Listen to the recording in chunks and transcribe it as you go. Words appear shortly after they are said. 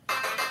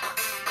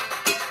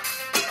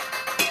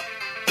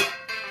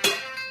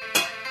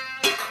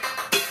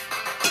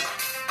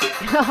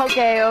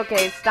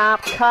Okay,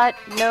 stop, cut,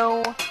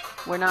 no,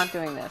 we're not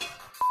doing this.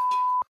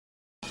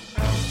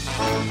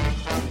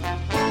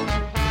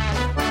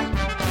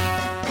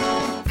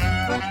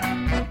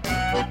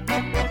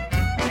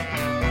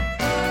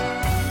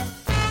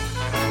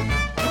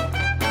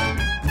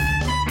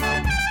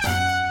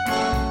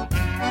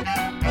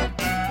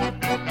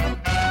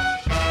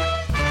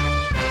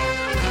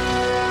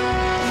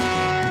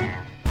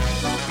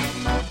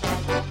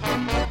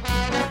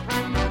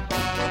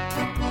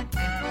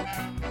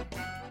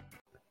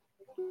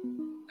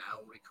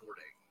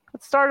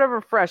 Let's start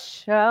over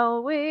fresh,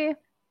 shall we?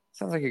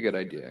 Sounds like a good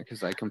idea,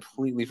 because I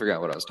completely forgot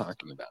what I was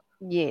talking about.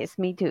 Yes,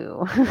 me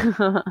too.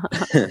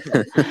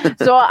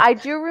 So I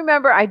do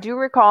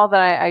recall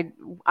that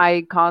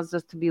I caused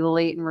us to be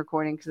late in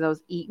recording because I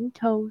was eating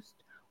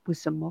toast with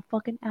some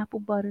motherfucking apple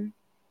butter.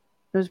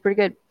 It was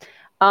pretty good.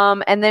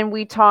 And then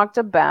we talked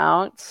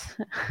about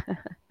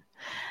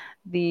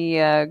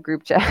the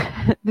group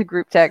chat, the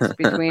group text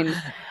between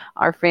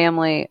our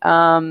family.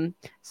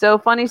 So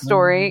funny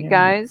story,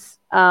 guys.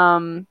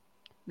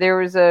 There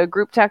was a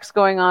group text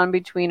going on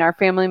between our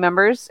family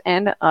members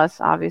and us,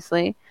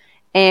 obviously,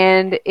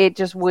 and it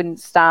just wouldn't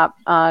stop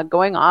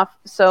going off.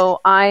 So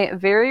I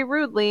very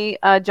rudely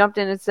jumped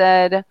in and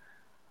said,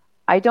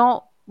 I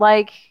don't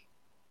like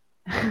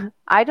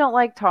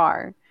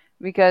Tar,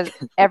 because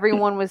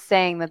everyone was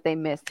saying that they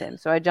missed him.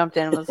 So I jumped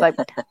in and was like,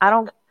 I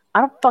don't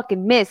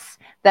fucking miss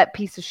that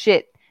piece of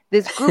shit.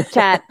 This group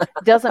chat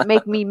doesn't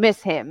make me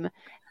miss him.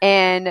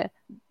 And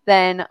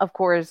then, of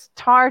course,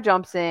 Tar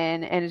jumps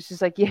in and it's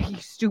just like, yeah, you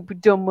stupid,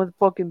 dumb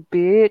motherfucking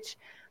bitch.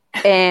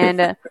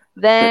 And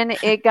then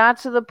it got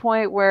to the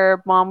point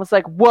where Mom was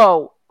like,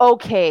 whoa,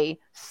 okay,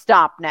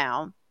 stop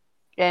now.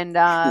 And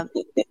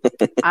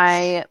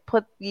I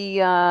put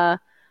the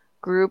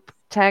group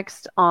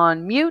text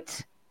on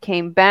mute,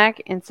 came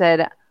back and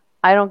said,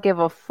 I don't give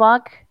a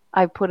fuck.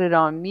 I put it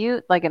on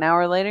mute like an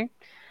hour later.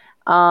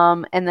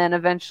 And then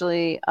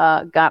eventually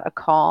got a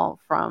call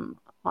from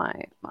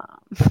my mom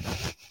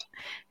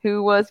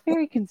who was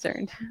very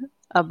concerned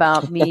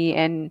about me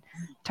and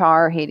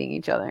Tar hating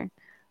each other.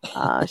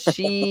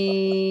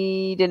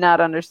 She did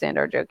not understand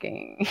our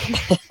joking.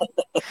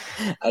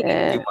 I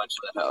didn't do much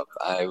to help.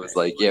 I was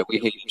like, yeah, we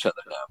hate each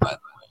other now, by the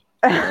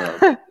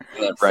way.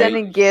 Right?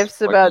 Sending gifts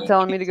about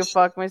telling me to go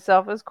fuck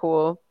myself is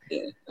cool.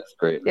 Yeah, that's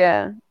great.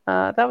 Yeah,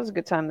 that was a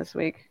good time this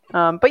week.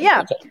 But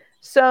yeah,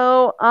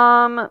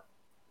 so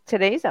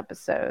today's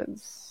episode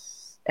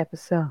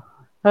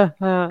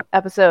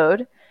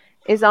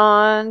is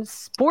on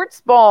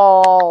sports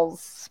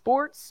balls.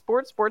 Sports.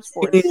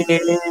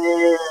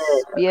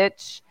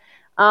 Bitch.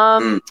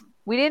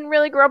 We didn't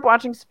really grow up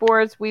watching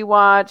sports. We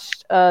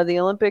watched the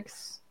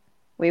Olympics.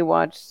 We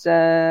watched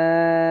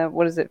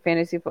what is it?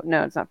 Fantasy football?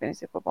 No, it's not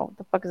fantasy football. What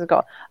the fuck is it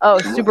called? Oh,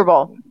 Super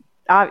Bowl.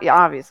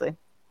 Obviously.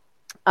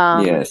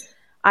 Yes.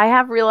 I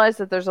have realized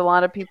that there's a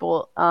lot of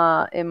people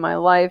in my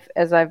life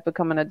as I've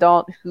become an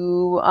adult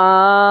who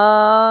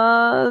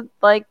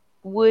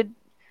would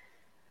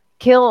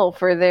kill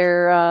for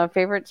their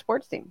favorite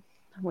sports team,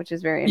 which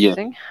is very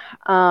interesting.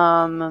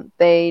 Yeah.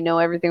 They know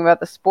everything about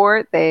the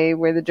sport. They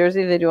wear the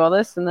jersey. They do all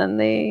this, and then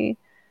they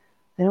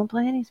don't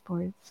play any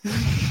sports.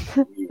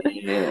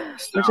 Yeah,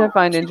 so which I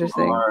find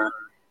interesting.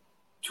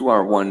 To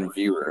our one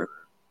viewer,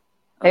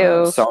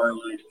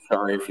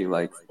 sorry if you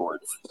like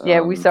sports.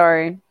 Yeah, we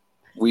sorry.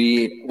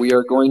 We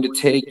are going to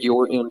take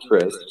your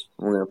interest.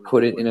 We're going to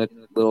put it in a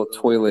little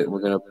toilet.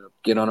 We're going to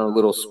get on our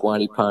little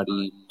squatty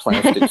potty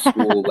plastic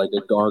stool like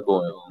a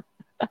gargoyle,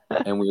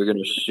 and we're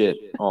going to shit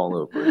all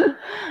over it.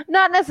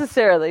 Not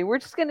necessarily. We're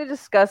just going to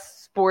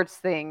discuss sports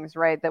things,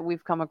 right, that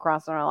we've come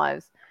across in our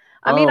lives.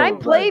 I mean, I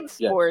played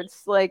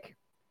sports,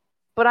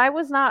 but I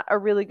was not a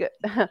really good,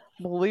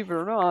 believe it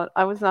or not,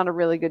 I was not a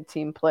really good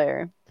team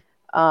player.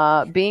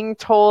 Being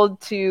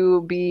told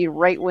to be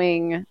right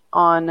wing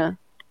on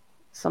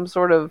some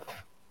sort of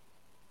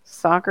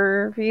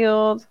soccer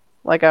field,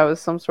 like I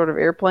was some sort of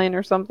airplane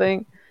or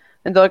something.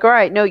 And they're like, all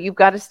right, no, you've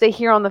got to stay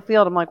here on the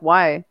field. I'm like,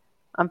 why?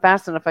 I'm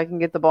fast enough. I can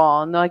get the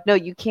ball. And they're like, no,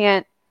 you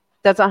can't.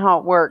 That's not how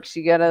it works.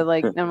 You got to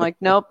and I'm like,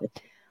 nope,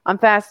 I'm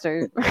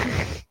faster.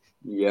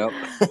 Yep.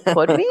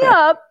 Put me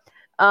up.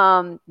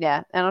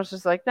 Yeah. And I was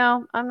just like,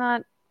 no, I'm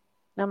not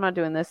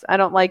doing this. I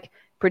don't like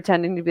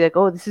pretending to be like,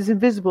 oh, this is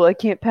invisible. I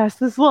can't pass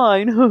this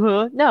line.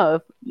 No.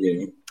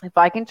 If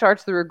I can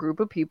charge through a group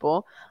of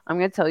people, I'm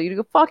going to tell you to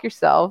go fuck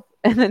yourself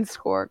and then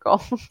score a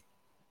goal.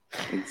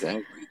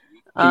 Exactly.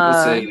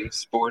 People say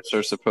sports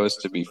are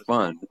supposed to be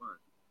fun,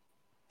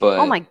 but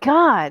oh my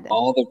God,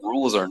 all the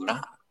rules are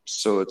not.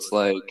 So it's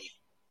like,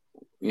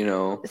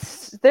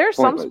 there's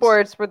some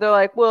sports where they're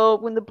like, well,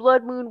 when the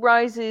blood moon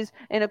rises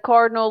and a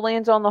cardinal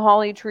lands on the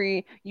holly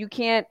tree, you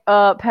can't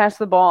pass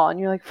the ball. And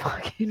you're like,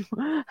 fucking,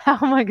 how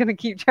am I going to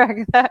keep track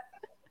of that?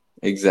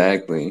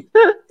 Exactly.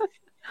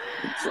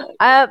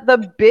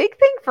 The big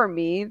thing for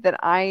me that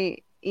I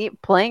eat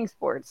playing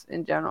sports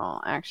in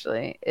general,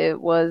 actually, it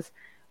was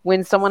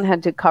when someone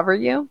had to cover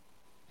you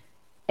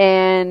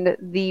and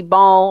the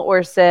ball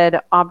or said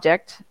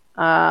object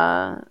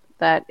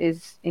that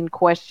is in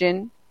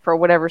question for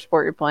whatever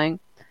sport you're playing,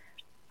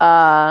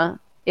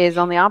 is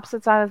on the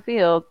opposite side of the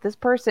field. This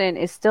person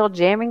is still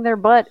jamming their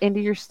butt into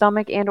your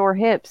stomach and or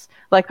hips,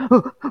 like,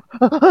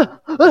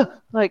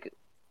 like,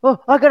 oh,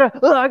 I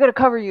gotta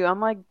cover you. I'm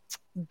like,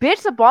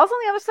 bitch, the ball's on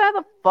the other side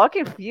of the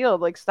fucking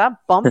field. Like,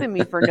 stop bumping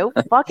me for no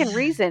fucking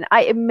reason.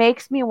 It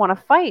makes me want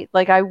to fight.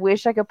 Like, I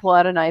wish I could pull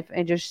out a knife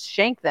and just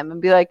shank them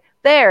and be like,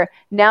 there,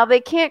 now they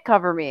can't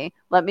cover me.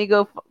 Let me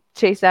go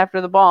chase after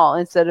the ball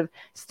instead of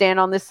stand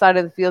on this side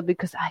of the field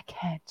because I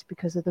can't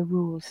because of the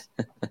rules.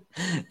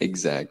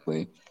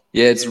 Exactly.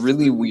 Yeah, it's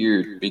really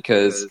weird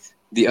because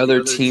the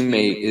other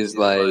teammate is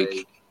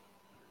like,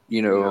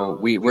 you know,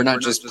 we're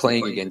not just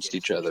playing against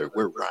each other,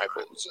 we're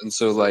rivals. And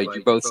so, like,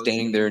 you're both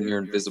standing there in your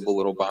invisible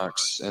little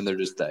box, and they're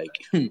just like,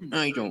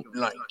 I don't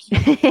like you.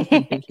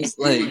 It's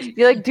like,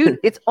 you're like, dude,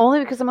 it's only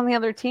because I'm on the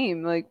other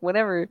team. Like,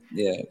 whatever.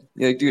 Yeah.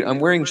 You're like, dude, I'm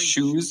wearing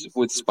shoes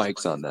with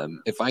spikes on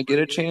them. If I get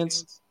a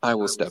chance, I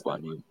will step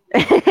on you.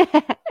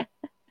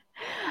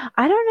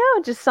 I don't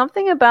know, just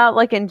something about,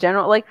 like, in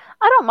general, like,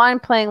 I don't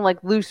mind playing,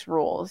 like, loose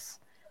rules.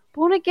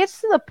 But when it gets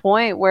to the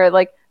point where,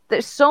 like,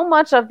 there's so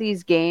much of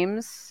these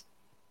games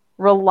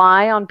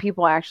rely on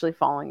people actually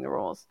following the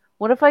rules.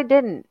 What if I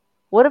didn't?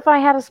 What if I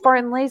had a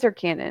Spartan laser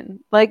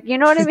cannon? Like, you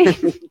know what I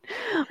mean?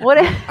 What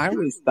if... I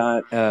always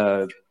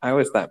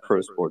thought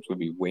pro sports would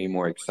be way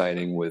more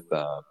exciting with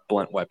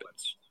blunt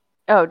weapons.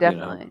 Oh,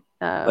 definitely.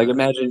 You know? Like,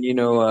 imagine, you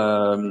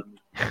know,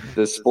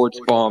 the sports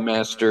ball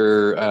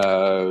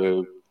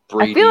master,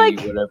 Brady,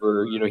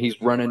 whatever, you know,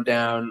 he's running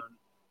down,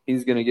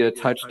 he's going to get a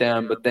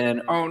touchdown, but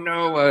then, oh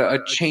no,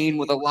 a chain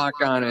with a lock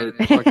on it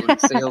fucking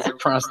sails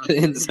across the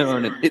end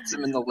zone and hits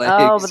him in the legs.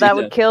 Oh, but that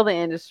would kill the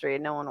industry.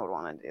 No one would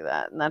want to do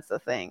that. And that's the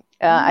thing.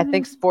 I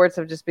think sports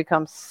have just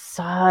become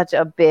such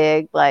a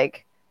big,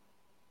 like,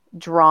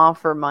 draw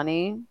for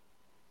money,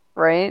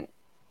 right?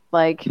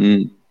 Like,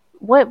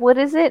 what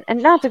is it?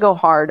 And not to go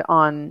hard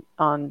on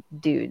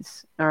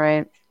dudes, all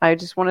right? I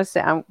just want to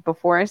say,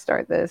 before I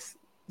start this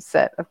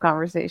set of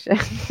conversation,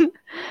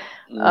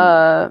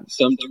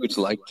 some dudes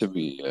like to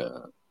be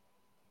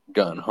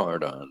gone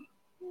hard on.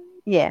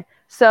 Yeah.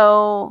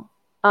 So,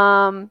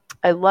 I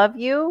love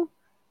you.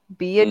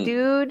 Be a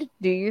dude.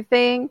 Do your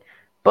thing.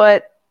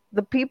 But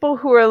the people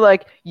who are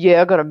like,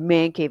 yeah, I got a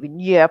man cave,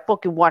 and yeah, I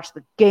fucking watch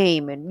the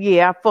game, and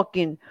yeah, I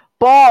fucking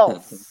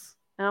balls.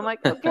 And I'm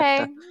like,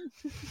 okay.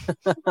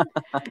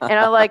 And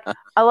I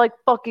like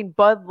fucking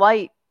Bud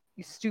Light,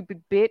 you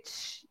stupid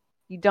bitch,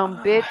 you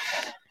dumb bitch.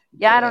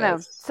 Yeah, I don't know.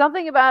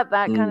 Something about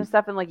that kind of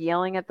stuff and, like,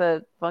 yelling at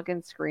the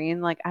fucking screen,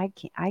 like, I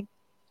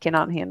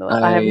cannot handle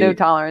it. I have no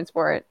tolerance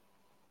for it.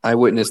 I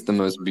witnessed the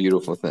most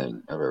beautiful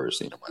thing I've ever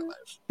seen in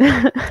my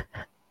life.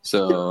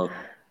 So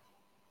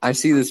I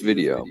see this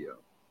video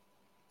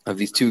of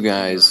these two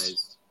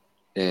guys,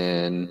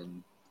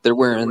 and they're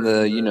wearing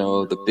the, you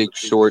know, the big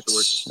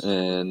shorts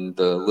and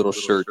the little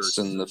shirts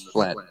and the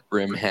flat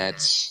brim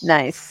hats.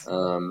 Nice.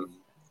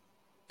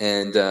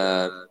 And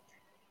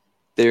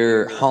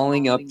they're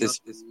hauling up this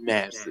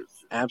massive,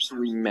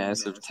 absolutely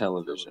massive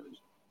television.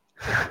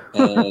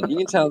 And you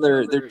can tell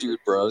they're dude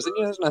bros, and,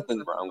 you know, there's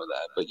nothing wrong with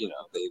that. But, you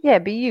know,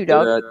 be you,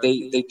 dog.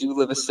 They do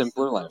live a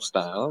simpler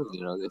lifestyle.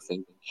 You know, they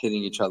think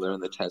hitting each other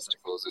in the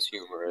testicles is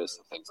humorous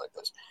and things like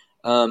this.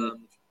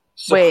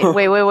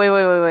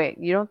 Wait.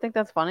 You don't think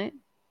that's funny?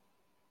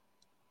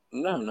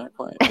 No, not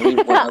quite. I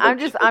mean, I'm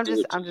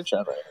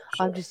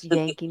just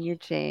yanking your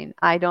chain.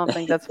 I don't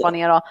think that's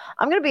funny at all.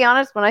 I'm gonna be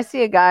honest. When I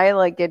see a guy,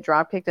 like, get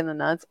drop kicked in the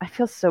nuts, I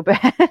feel so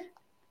bad.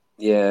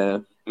 Yeah,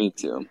 me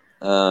too.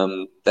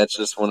 That's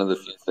just one of the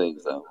few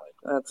things that I'm like,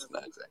 that's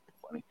not exactly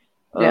funny.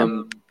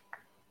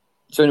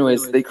 So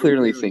anyways, they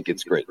clearly think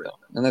it's great though,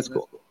 and that's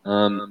cool.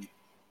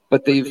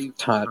 But they've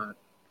taught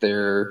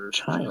their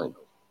child.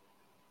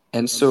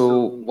 And so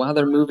while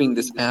they're moving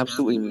this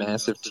absolutely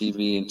massive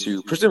TV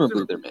into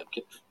presumably their man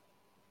cave,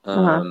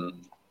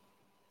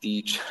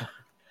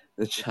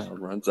 the child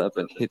runs up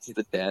and hits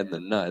the dad in the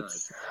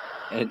nuts,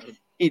 and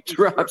he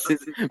drops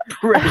his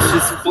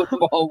precious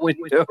football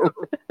window.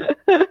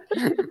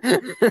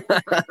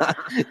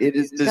 It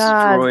is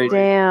destroyed. God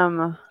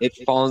damn. It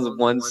falls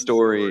 1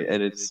 story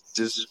and it's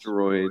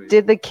destroyed.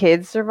 Did the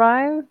kid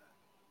survive?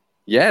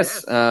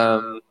 Yes.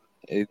 The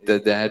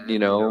dad, you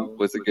know,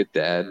 was a good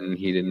dad, and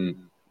he didn't,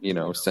 you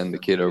know, send the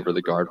kid over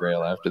the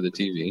guardrail after the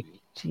TV.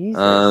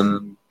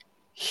 Jesus.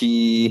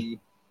 He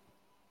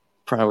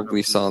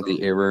probably saw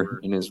the error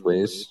in his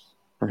ways,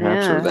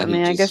 perhaps, or that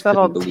I guess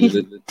that'll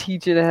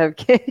teach you to have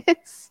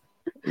kids.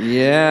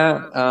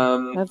 Yeah.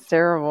 That's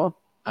terrible.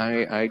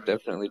 I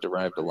definitely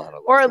derived a lot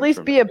of, or at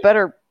least be a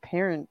better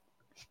parent.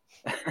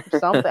 Or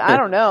something. I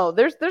don't know.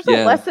 There's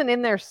a lesson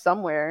in there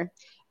somewhere.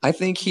 I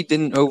think he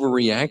didn't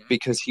overreact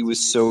because he was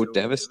so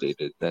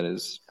devastated that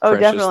his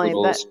precious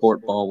little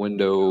sport ball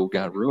window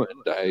got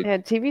ruined.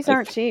 TVs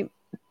aren't cheap.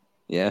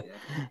 Yeah,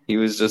 he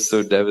was just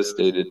so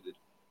devastated.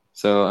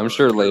 So I'm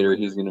sure later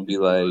he's going to be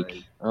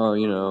like, oh,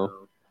 you know,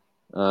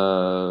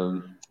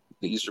 the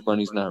Easter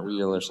Bunny's not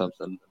real or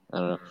something. I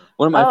don't know.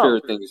 One of my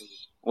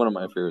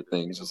favorite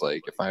things is,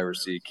 like, if I ever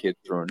see a kid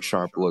throwing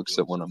sharp looks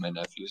at one of my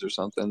nephews or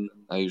something,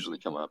 I usually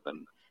come up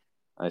and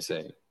I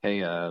say,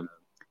 hey,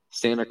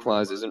 Santa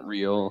Claus isn't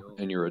real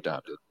and you're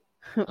adopted.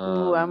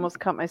 Ooh, I almost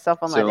cut myself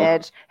on that so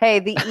edge. Hey,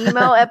 the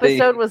email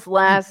episode was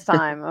last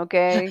time,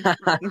 okay?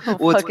 You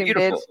well, it's fucking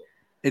beautiful. bitch.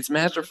 It's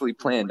masterfully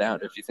planned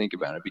out if you think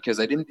about it, because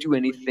I didn't do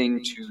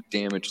anything to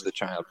damage the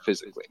child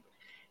physically.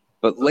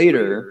 But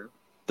later,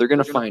 they're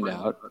going to find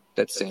out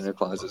that Santa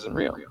Claus isn't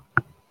real.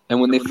 And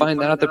when they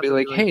find that out, they'll be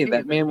like, hey,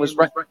 that man was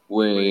right.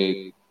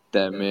 Wait,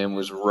 that man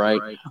was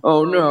right.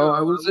 Oh no,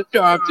 I was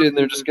adopted. And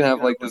they're just going to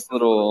have like this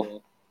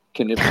little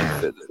conniption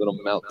fit, this little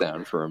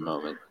meltdown for a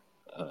moment.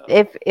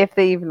 If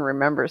they even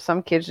remember,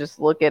 some kids just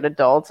look at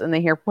adults and they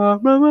hear. Oh,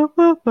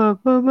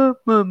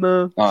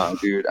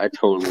 dude, I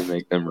totally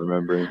make them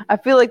remember. I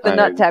feel like the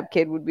nut tap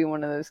kid would be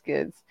one of those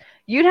kids.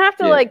 You'd have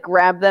to like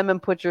grab them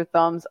and put your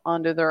thumbs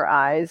under their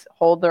eyes,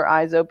 hold their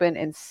eyes open,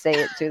 and say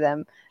it to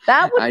them.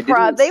 That would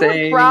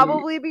would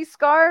probably be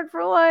scarred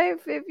for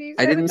life if you.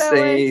 Said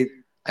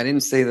I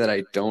didn't say that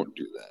I don't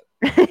do that.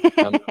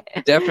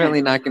 I'm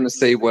definitely not going to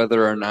say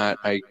whether or not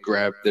I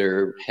grab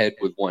their head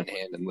with one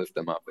hand and lift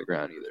them off the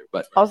ground either.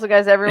 But also,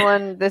 guys,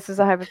 everyone, this is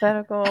a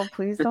hypothetical.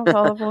 Please don't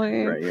call the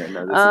police. Right? Yeah,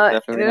 no, this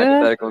is definitely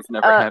hypothetical. It's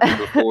never happened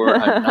before.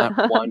 I'm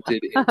not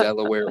wanted in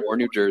Delaware or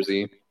New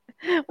Jersey.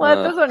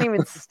 Well, those aren't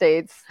even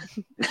states.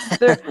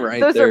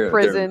 Those are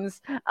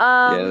prisons.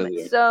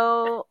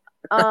 So,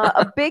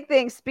 a big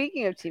thing.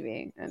 Speaking of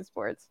TV and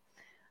sports,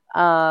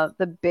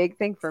 the big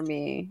thing for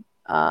me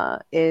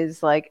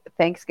is like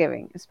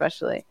Thanksgiving,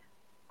 especially.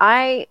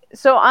 I'm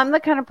the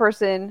kind of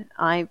person,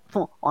 I'm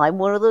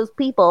one of those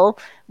people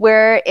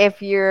where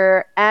if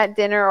you're at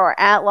dinner or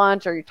at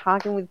lunch or you're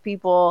talking with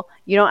people,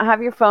 you don't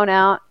have your phone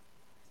out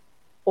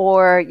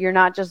or you're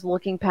not just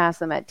looking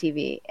past them at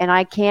TV. And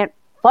I can't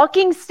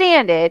fucking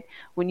stand it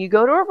when you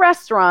go to a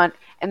restaurant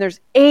and there's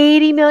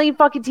 80 million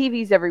fucking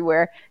TVs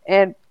everywhere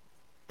and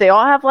they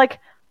all have like,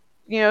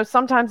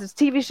 sometimes it's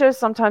TV shows,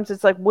 sometimes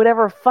it's like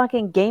whatever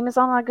fucking game is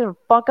on, I'm not gonna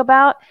fuck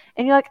about.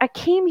 And you're like, I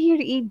came here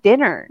to eat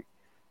dinner,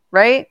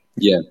 right?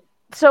 Yeah.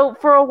 So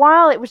for a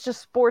while it was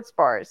just sports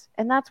bars,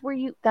 and that's why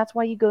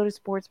you go to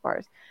sports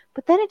bars.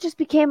 But then it just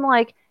became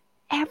like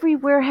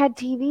everywhere had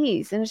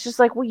TVs, and it's just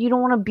like, well, you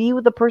don't want to be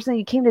with the person that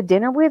you came to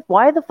dinner with?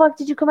 Why the fuck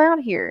did you come out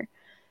here?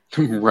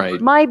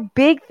 Right. My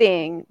big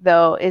thing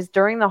though is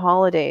during the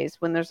holidays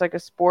when there's like a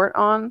sport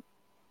on,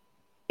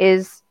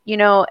 is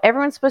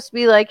everyone's supposed to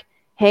be like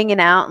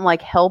hanging out and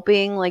like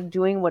helping, like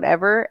doing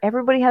whatever.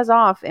 Everybody has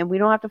off and we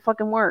don't have to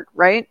fucking work,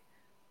 right?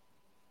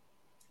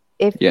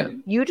 If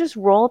you just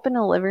roll up in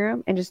the living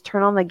room and just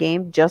turn on the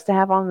game just to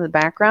have on in the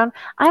background,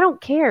 I don't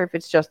care if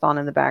it's just on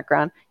in the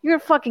background. You're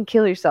gonna fucking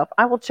kill yourself.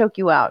 I will choke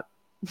you out.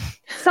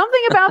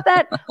 Something about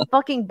that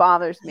fucking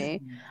bothers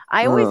me.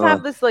 I always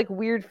have this like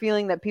weird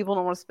feeling that people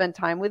don't want to spend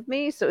time with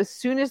me. So as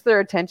soon as their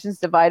attention's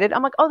divided,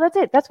 I'm like, oh, that's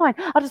it. That's fine.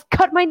 I'll just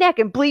cut my neck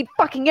and bleed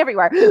fucking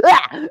everywhere.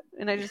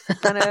 And I just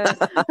kind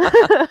of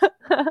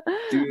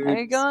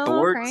I go a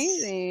little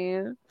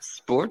crazy.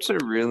 Sports are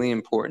really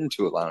important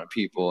to a lot of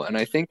people. And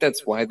I think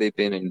that's why they've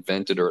been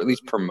invented or at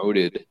least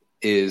promoted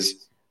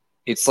is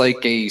it's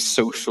like a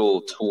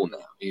social tool now.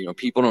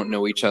 People don't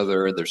know each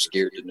other. They're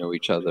scared to know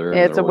each other.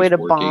 Yeah, it's a way to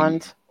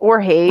bond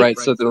or hate. Right.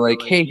 So they're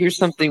like, hey, here's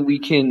something we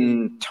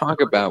can talk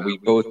about. We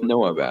both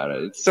know about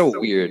it. It's so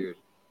weird.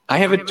 I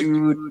have a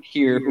dude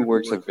here who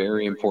works a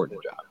very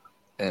important job,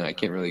 and I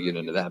can't really get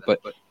into that. But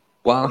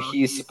while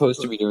he's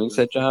supposed to be doing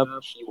said job,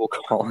 he will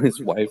call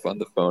his wife on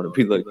the phone and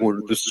be like, what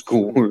are the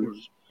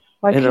scores?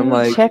 Why can't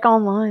you check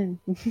online?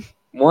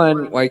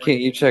 One, why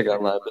can't you check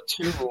online? But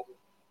two,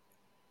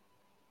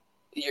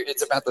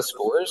 it's about the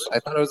scores. I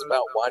thought it was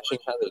about watching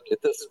how they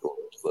get the scores.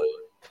 Like,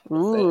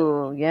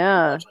 ooh,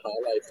 yeah. Watch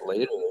highlights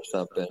later or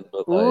something.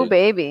 But ooh,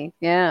 baby,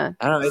 yeah.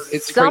 I don't know.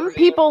 It's some crazy.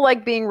 People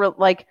like being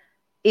like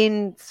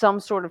in some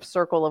sort of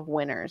circle of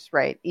winners,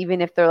 right?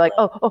 Even if they're like,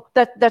 oh,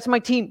 that's my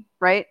team,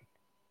 right?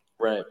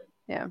 Right.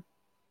 Yeah.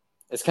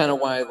 It's kind of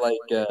why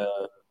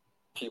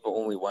people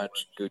only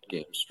watch good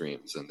game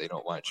streams and they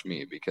don't watch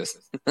me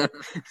because.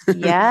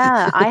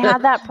 Yeah, I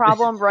had that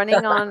problem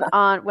running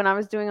on when I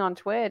was doing on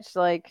Twitch,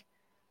 like.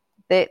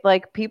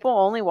 People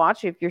only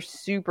watch you if you're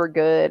super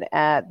good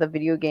at the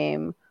video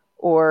game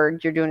or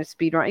you're doing a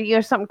speed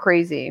run, something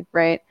crazy,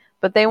 right?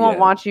 But they won't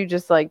watch you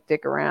just like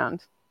dick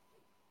around.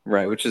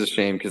 Right, which is a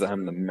shame because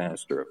I'm the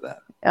master of that.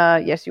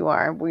 Yes, you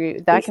are.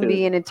 That can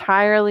be an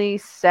entirely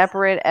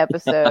separate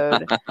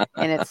episode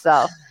in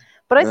itself.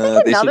 But I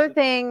think another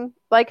thing,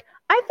 like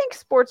I think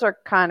sports are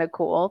kind of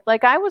cool.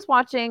 Like I was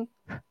watching,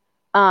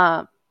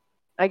 I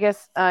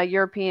guess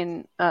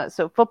European,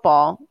 so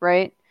football,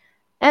 right?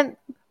 And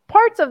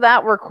parts of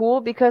that were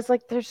cool because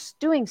like they're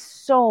doing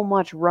so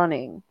much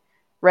running,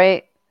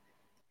 right?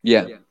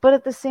 Yeah. But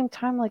at the same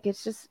time, like it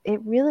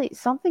really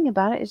something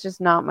about it is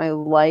just not my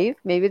life.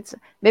 Maybe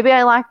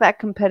I lack that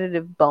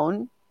competitive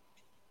bone.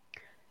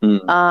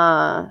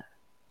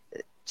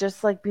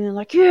 Just like being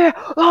like, yeah,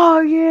 oh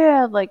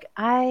yeah. Like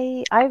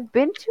I've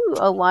been to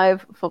a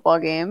live football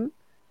game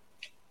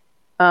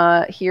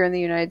here in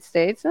the United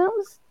States, and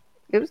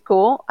it was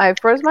cool. I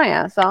froze my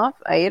ass off.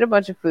 I ate a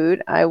bunch of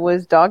food. I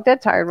was dog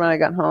dead tired when I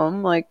got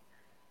home. Like,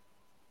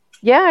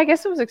 Yeah, I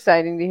guess it was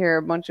exciting to hear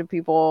a bunch of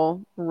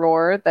people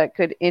roar that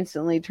could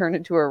instantly turn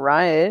into a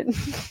riot.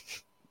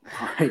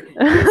 Right.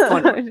 It's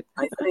funny.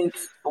 I think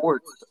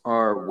sports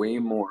are way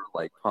more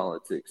like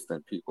politics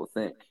than people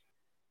think.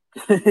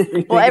 You Well,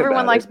 think everyone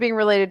about it. likes being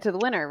related to the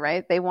winner,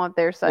 right? They want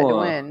their side to Well,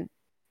 win,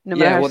 no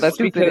matter yeah, how well,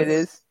 stupid it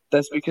is.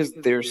 that's because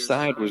their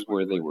side was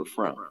where they were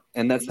from,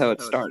 and that's how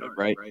it started,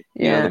 right?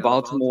 You know, the Yeah.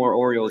 Baltimore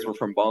Orioles were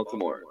from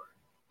Baltimore,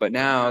 but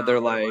now they're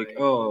like,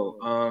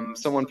 oh,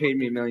 someone paid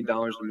me $1 million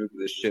to move to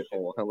this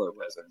shithole. Hello,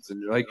 peasants,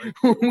 and you're like,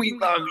 we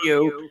love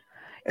you.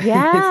 It's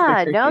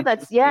Yeah, very no,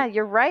 interesting.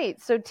 you're right.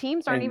 So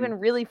teams aren't And even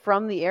really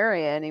from the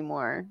area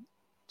anymore,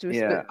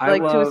 yeah,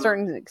 to a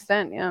certain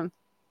extent. Yeah.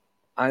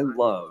 I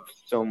love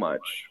so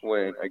much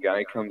when a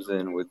guy comes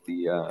in with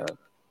the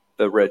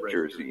red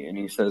jersey and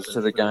he says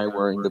to the guy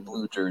wearing the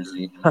blue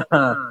jersey,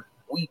 haha,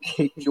 we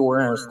kicked your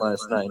ass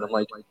last night. I'm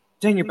like,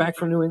 dang, you're back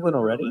from New England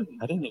already?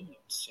 I didn't even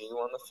see you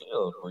on the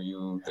field. Were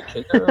you the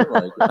kicker?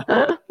 Like,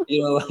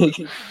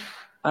 like,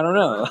 I don't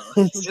know.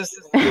 It's just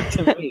weird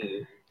to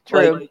me.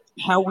 Like, True.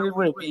 how weird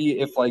would it be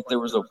if, like, there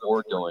was a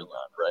war going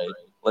on, right?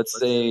 Let's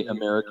say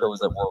America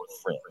was at war with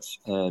France,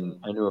 and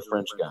I knew a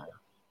French guy.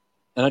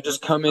 And I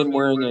just come in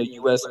wearing a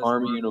U.S.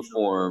 Army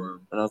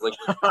uniform, and I was like,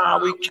 "Ha!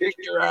 We kicked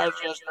your ass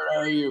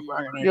yesterday, you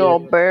fucking You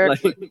old idiot!" bird.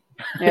 Like,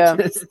 Yeah.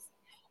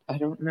 I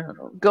don't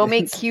know. Go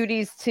make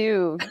cuties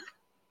too.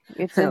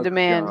 It's in Oh,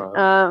 demand.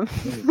 God.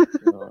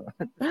 Oh,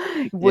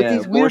 What yeah,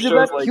 is more weird shows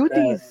about like that.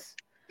 cuties?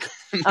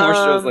 More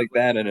shows like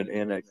that and an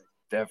annex,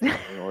 definitely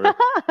in order.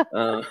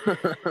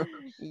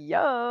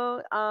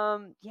 Yo,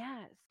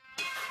 yes.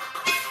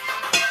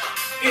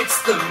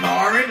 It's the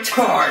Mar and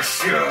Tar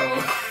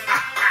Show.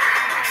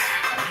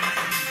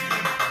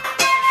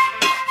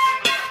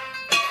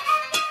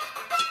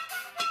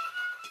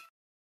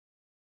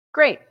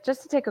 Great.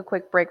 Just to take a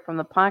quick break from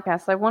the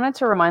podcast, I wanted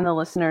to remind the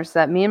listeners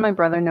that me and my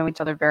brother know each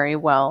other very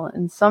well.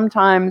 And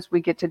sometimes we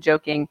get to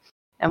joking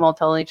and we'll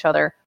tell each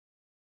other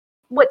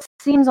what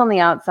seems on the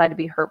outside to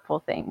be hurtful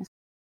things.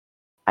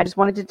 I just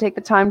wanted to take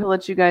the time to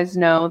let you guys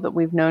know that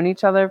we've known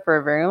each other for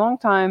a very long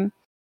time.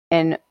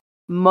 And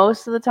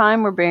most of the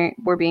time we're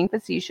being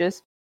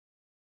facetious.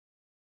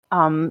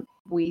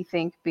 We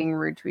think being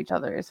rude to each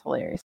other is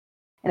hilarious.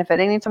 And if at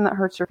any time that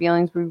hurts your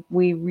feelings,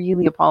 we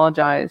really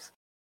apologize.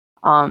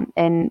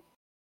 And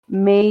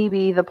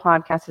maybe the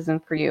podcast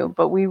isn't for you,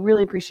 but we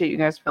really appreciate you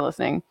guys for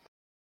listening.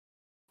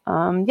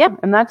 Yeah,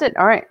 and that's it.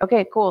 All right.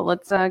 Okay, cool.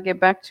 Let's get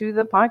back to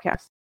the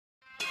podcast.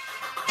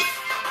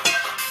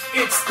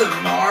 It's the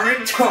Mar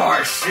and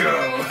Tar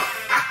Show.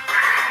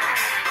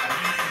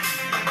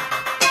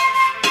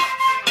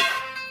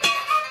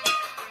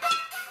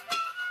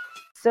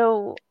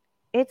 So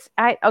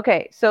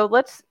okay, so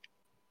let's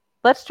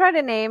try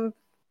to name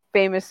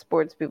famous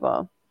sports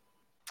people.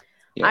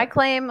 Yeah. I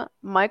claim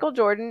Michael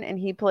Jordan, and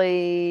he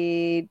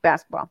played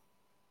basketball.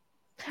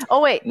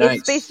 Oh wait, nice.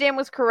 If Space Jam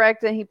was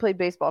correct, then he played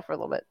baseball for a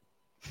little bit.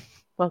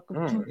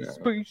 Welcome to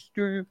Space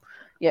Jam.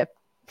 Yeah.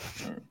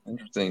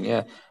 Interesting.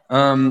 Yeah.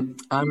 I'm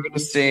gonna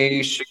say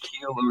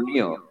Shaquille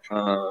O'Neal.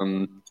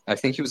 I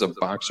think he was a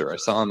boxer. I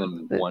saw him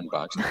in one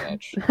boxing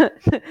match.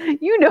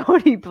 You know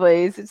what he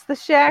plays? It's the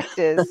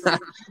Shactus.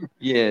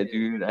 Yeah,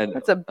 dude.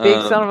 That's a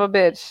big son of a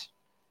bitch.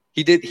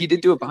 He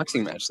did do a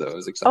boxing match though. It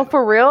was exciting. Oh,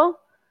 for real?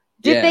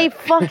 Did they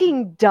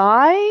fucking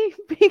die?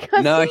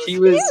 Because no, he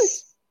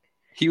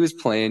was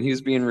playing. He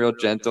was being real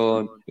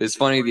gentle. It was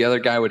funny. The other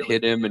guy would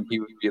hit him, and he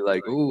would be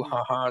like, "Ooh,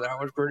 haha, that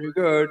was pretty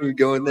good." And he'd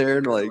go in there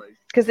and like.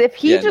 Because if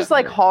he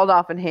hauled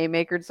off and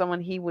haymakered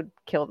someone, he would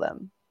kill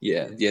them.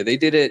 Yeah, they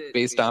did it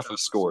based off of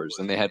scores,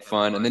 and they had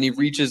fun. And then he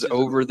reaches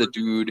over the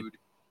dude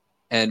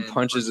and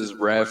punches his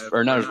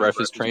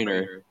his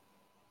trainer.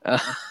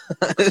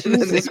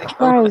 Jesus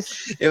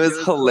Christ. It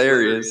was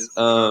hilarious.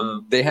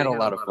 They had a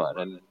lot of fun,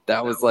 and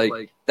that was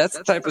that's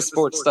the type of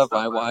sports stuff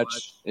I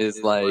watch.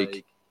 Is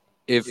like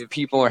if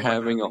people are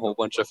having a whole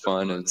bunch of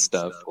fun and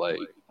stuff, like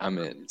I'm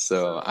in.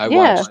 So I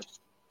watched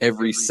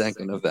every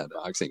second of that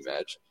boxing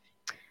match.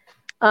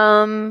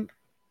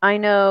 I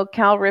know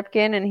Cal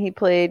Ripken, and he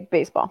played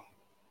baseball.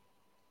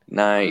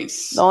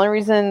 Nice. The only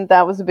reason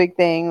that was a big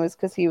thing was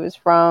because he was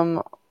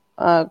from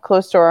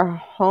close to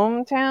our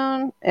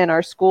hometown, and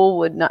our school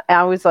would not.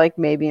 I was like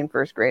maybe in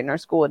first grade, and our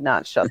school would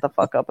not shut the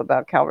fuck up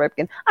about Cal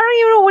Ripken. I don't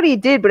even know what he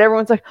did, but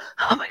everyone's like,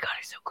 "Oh my god,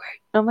 he's so great."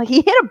 And I'm like,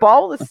 he hit a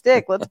ball with a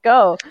stick. Let's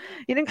go.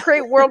 He didn't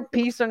create world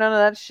peace or none of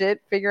that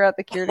shit. Figure out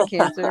the cure to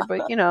cancer,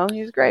 but he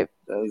was great.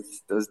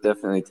 Those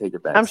definitely take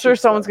it back. I'm sure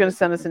someone's going to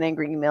send us an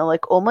angry email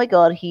like, "Oh my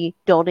god, he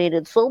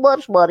donated so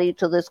much money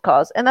to this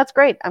cause," and that's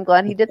great. I'm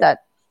glad he did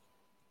that.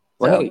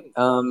 Well, hey,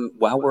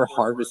 while we're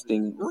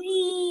harvesting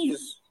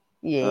rees,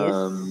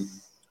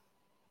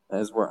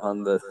 as we're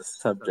on the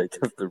subject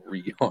of the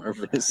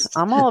re-harvest,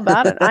 I'm all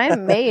about it. I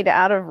am made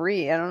out of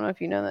re. I don't know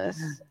if you know this.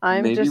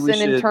 I'm just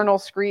an internal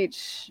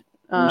screech.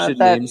 We should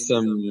name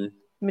some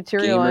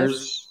materialized.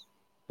 Gamers.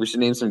 We should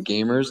name some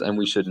gamers, and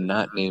we should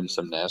not name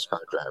some NASCAR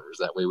drivers.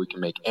 That way we can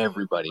make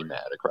everybody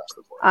mad across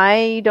the board.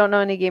 I don't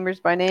know any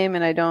gamers by name,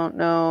 and I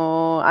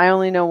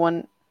only know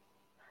one.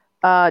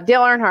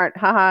 Dale Earnhardt.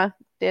 Haha.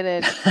 Did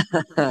it.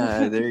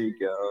 There you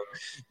go.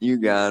 You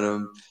got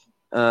him.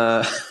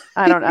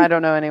 I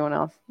don't know anyone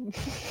else.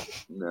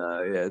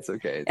 No, yeah, it's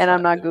okay. And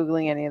I'm not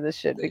Googling any of this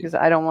shit because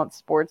I don't want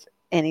sports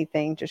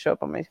anything to show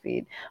up on my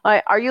feed. All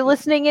right, are you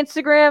listening,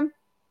 Instagram?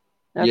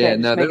 Okay, yeah,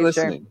 no, they're making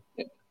sure. listening.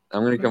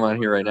 I'm gonna come on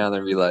here right now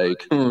and be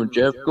like,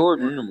 Jeff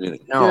Gordon. I'm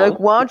like, no. They're like,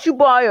 why don't you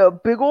buy a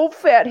big old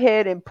fat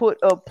head and put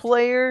a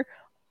player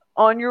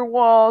on your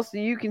wall so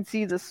you can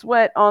see the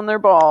sweat on their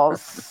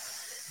balls?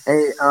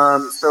 Hey,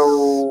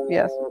 so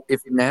Yes.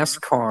 if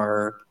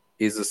NASCAR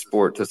is a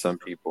sport to some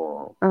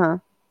people, Uh-huh.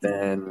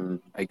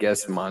 then I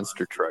guess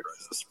monster trucks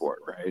is a sport,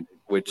 right?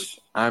 Which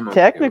I'm okay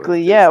Technically,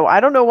 with. yeah. I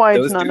don't know why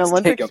it's Those not an dudes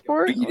Olympic take a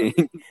sport.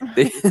 beating.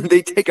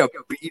 They take a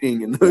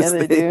beating in those Yeah,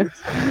 they things.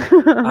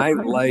 do.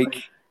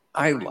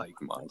 I like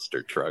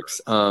monster trucks.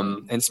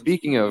 And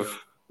speaking of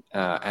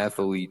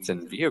athletes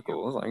and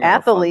vehicles, I got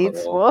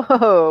Athletes. a fun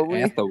little Whoa.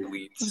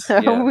 athletes.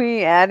 Are Yeah.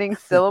 we adding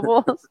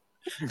syllables?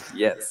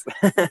 Yes.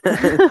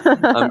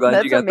 I'm glad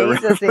That's you got the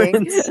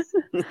amazing.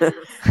 reference.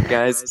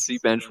 Guys, see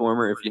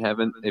Benchwarmer if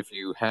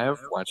you have,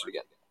 watch it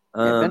again.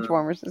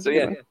 Benchwarmers is So a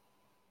yeah, good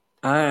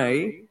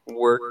I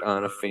worked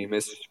on a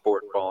famous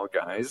sport ball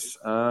guy's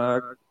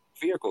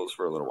vehicles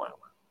for a little while.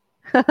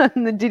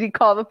 one. Did he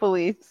call the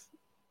police?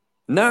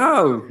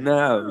 No.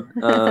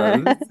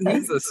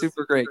 He's a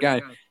super great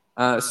guy.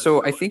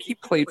 So I think he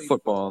played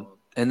football,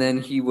 and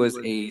then he was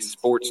a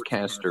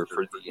sportscaster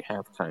for the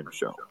halftime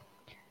show.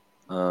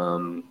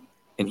 And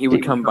he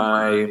would come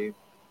by,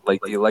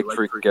 like the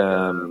electric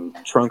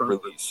trunk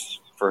release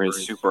for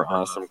his super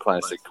awesome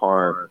classic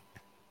car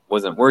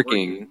wasn't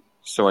working,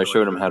 so I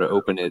showed him how to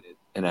open it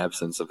in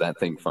absence of that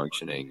thing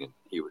functioning, and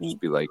he would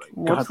just be like,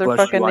 What's "God their bless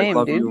fucking you, I name,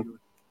 love dude?" you,"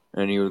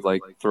 and he would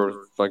like throw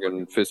a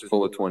fucking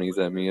fistful of 20s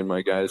at me and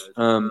my guys.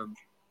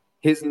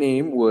 His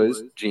name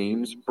was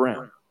James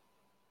Brown.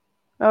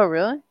 Oh,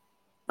 really?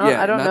 Oh,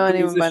 Yeah, I don't not know the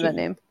anyone by that musician.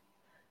 name.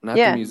 Not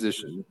Yeah. the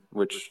musician,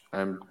 which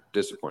I'm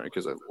disappointed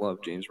because I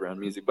love James Brown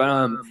music. But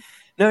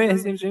no, yeah,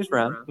 his name's James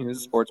Brown. He was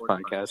a sports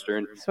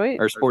podcaster Sweet.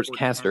 or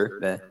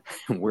sportscaster.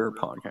 We're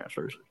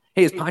podcasters.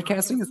 Hey, is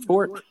podcasting a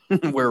sport?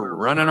 We're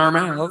running our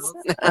mouths.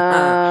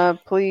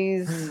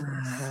 Please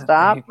I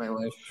stop. hate my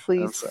life.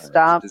 Please I'm sorry.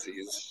 stop. It's a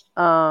disease. It's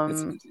a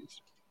Um,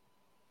 disease.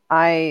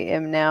 I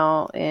am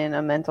now in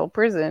a mental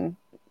prison.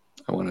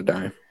 I want to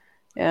die.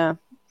 Yeah.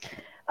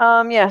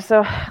 Yeah,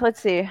 so let's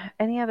see.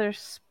 Any other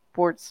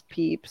sports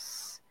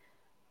peeps?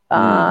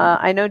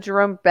 I know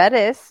Jerome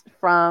Bettis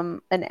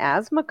from an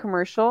asthma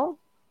commercial.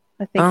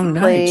 I think Oh, he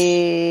nice.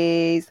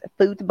 plays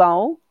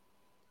football.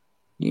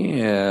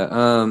 Yeah.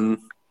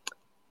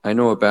 I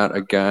know about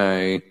a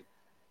guy,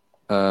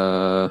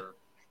 Ben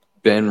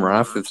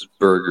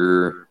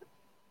Roethlisberger.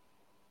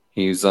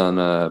 He's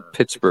on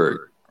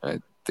Pittsburgh. I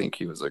think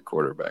he was a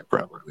quarterback,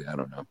 probably. I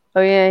don't know.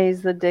 Oh yeah,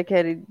 he's the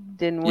dickhead who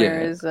didn't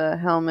wear Yeah. his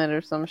helmet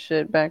or some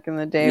shit back in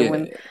the day Yeah.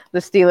 when the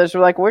Steelers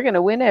were like, "We're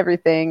gonna win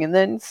everything," and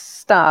then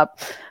stop.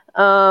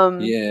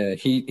 Yeah,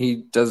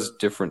 he does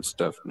different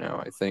stuff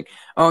now, I think.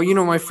 Oh, you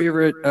know my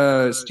favorite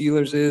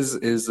Steelers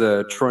is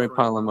Troy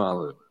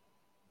Polamalu.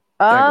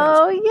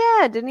 Oh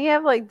yeah, didn't he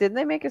have didn't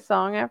they make a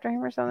song after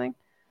him or something?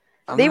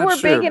 I'm They not were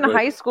sure, big in but-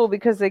 high school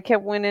because they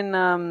kept winning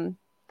the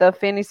not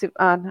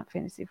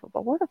fantasy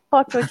football. What the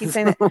fuck do I keep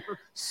saying that?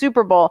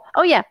 Super Bowl.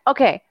 Oh yeah.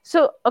 Okay.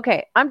 So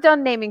I'm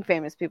done naming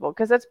famous people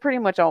because that's pretty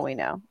much all we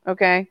know.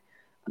 Okay.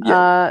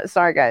 Yeah.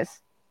 Sorry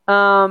guys.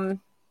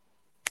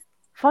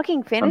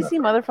 Fucking fantasy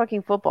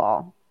motherfucking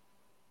football.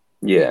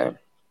 Yeah,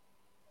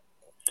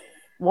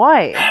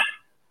 Why?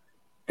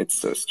 it's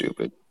so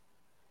stupid.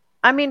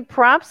 I mean,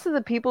 props to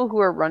the people who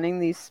are running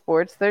these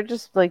sports. They're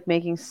just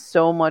making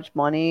so much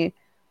money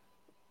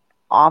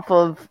off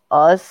of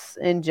us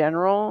in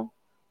general.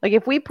 Like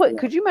if we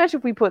could you imagine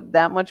if we put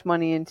that much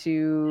money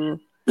into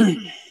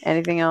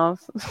anything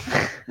else?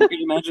 Could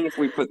you imagine if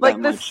we put that the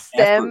much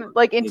STEM,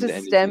 effort into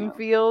anything STEM else?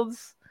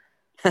 fields,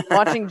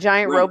 watching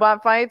giant Right.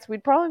 robot fights,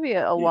 we'd probably be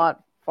a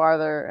lot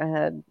farther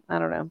ahead. I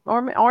don't know, or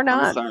I'm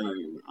not.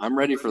 sorry. I'm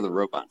ready for the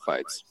robot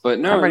fights, but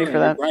no, I'm ready yeah, for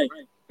that. you're right.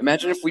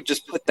 Imagine if we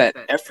just put that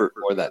effort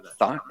or that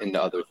thought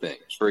into other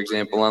things. For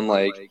example, I'm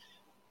like,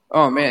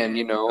 oh man,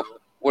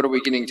 what are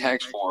we getting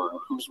taxed for?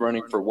 Who's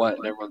running for what?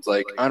 And everyone's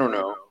like, I don't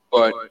know,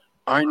 but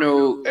I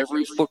know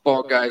every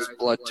football guy's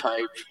blood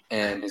type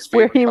and his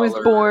Where favorite he was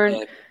color born.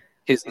 and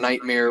his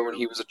nightmare when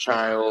he was a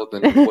child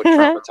and what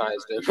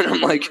traumatized him. And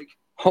I'm like,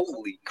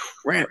 holy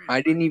crap!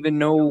 I didn't even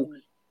know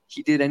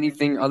he did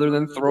anything other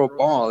than throw a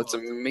ball. It's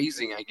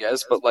amazing, I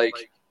guess, but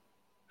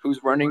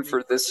who's running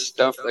for this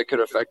stuff that could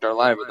affect our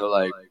life? And they're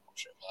like,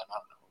 shit, man,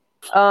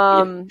 I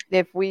don't know.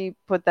 If we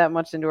put that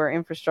much into our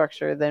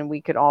infrastructure, then we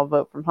could all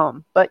vote from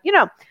home. But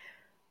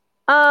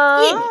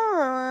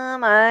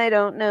I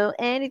don't know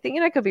anything,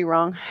 and I could be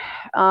wrong.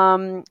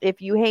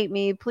 If you hate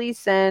me, please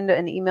send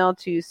an email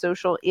to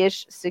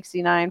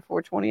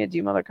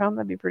socialish69420@gmail.com.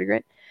 That'd be pretty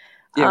great.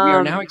 Yeah, we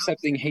are now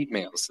accepting hate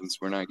mail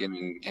since we're not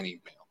getting any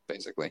mail,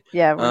 basically.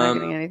 Yeah, we're not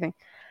getting anything.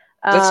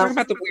 Let's talk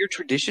about the weird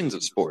traditions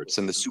of sports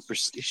and the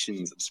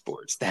superstitions of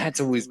sports.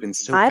 That's always been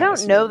so I don't know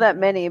fascinating. that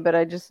many, but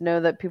I just know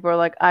that people are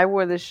like, I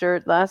wore this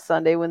shirt last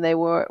Sunday when they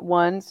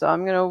won, so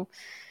I'm gonna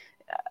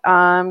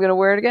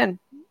wear it again.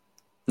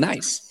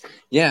 Nice.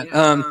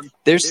 Yeah.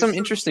 There's some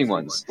interesting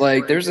ones.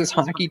 Like there's this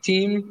hockey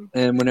team,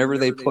 and whenever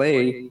they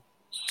play,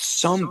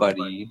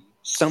 somebody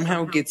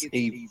somehow gets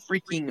a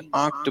freaking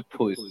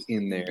octopus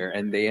in there,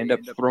 and they end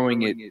up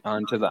throwing it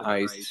onto the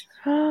ice.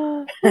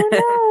 Oh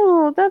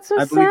no, that's so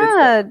I believe it's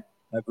sad.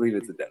 I believe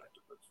it's a dead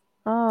octopus.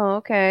 Oh,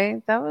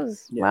 okay. That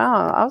was Yeah.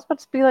 wow. I was about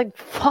to be like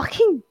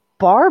fucking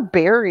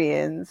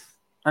barbarians.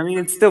 I mean,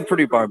 it's still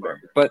pretty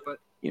barbaric, but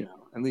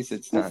at least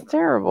it's That's not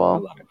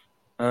terrible.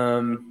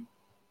 alive.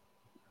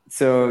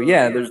 So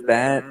yeah, there's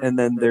that, and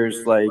then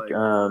there's like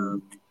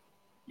like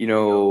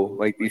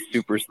these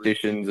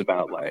superstitions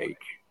about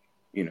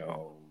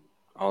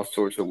all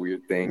sorts of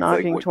weird things, like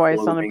Knocking what twice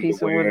on a clothing to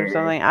piece of wood or wear.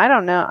 something. I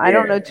don't know. I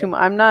don't know too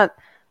much. I'm not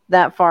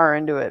that far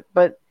into it,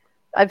 but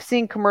I've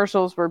seen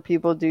commercials where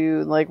people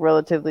do like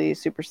relatively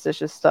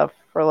superstitious stuff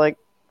for like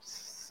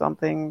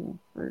something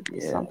or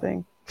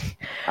something.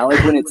 I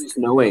like when it's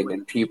snowing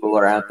and people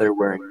are out there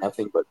wearing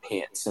nothing but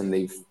pants, and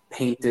they've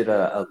painted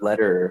a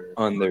letter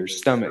on their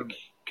stomach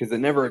because it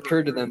never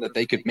occurred to them that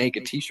they could make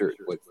a T-shirt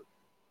with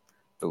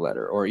the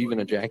letter or even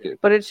a jacket.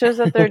 But it shows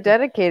that they're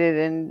dedicated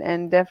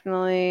and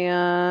definitely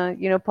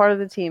part of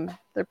the team.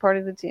 They're part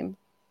of the team.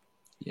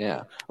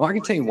 Yeah. Well, I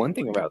can tell you one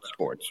thing about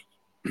sports.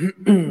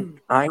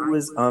 I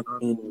was up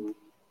in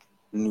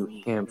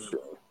New Hampshire,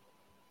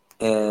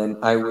 and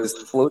I was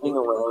floating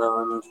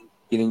around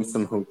getting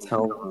some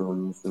hotel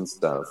rooms and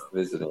stuff,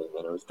 visiting,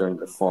 and it was during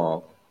the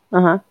fall.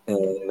 Uh-huh.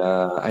 And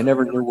I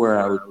never knew where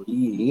I would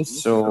be,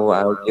 so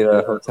I would get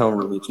a hotel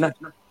room each night.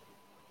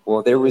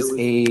 Well, there was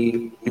a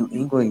New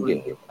England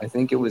game. I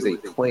think it was a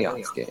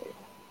playoffs game.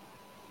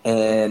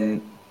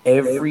 And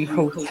every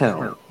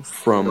hotel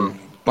from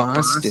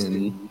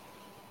Boston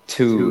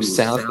to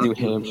South New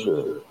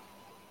Hampshire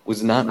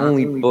was not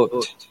only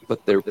booked,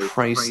 but their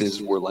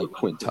prices were like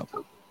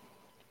quintuple.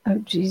 Oh,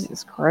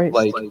 Jesus Christ.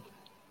 Like,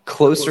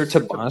 closer to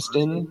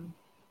Boston,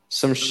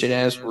 some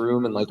shit-ass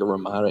room in like a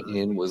Ramada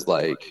Inn was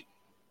like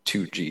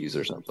 $2,000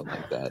 or something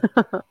like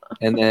that.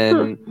 And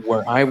then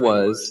where I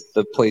was,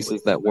 the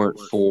places that weren't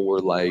full were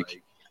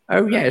like,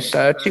 oh yes,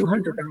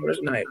 $200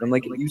 a night. I'm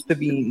like, it used to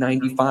be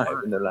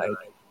 $95, and they're like,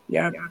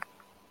 yeah.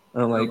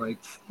 And I'm like,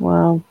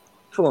 wow.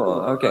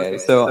 cool, okay.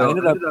 So I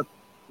ended up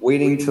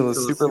waiting till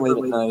super late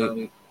at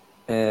night,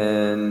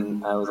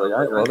 and I was like, all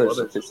right, well, there's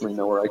officially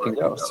nowhere I can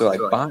go. So I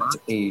bought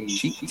a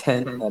cheap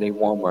tent at a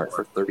Walmart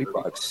for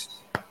 $30,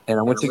 and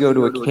I went to go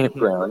to a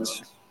campground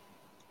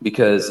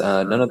because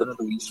none of the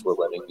police were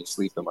letting me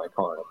sleep in my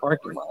car in a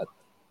parking lot.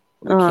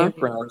 The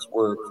campgrounds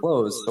were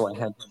closed, so I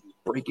had to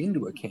break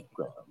into a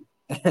campground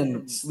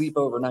and sleep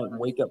overnight and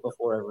wake up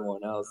before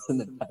everyone else and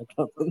then pack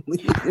up and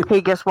leave.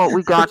 Hey, guess what?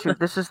 We got you.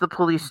 This is the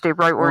police. Stay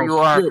right where you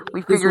are. Shit.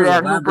 We This figured was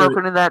out who elaborate. broke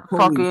into that Holy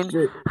fucking...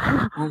 shit.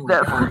 Oh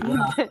that my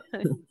God,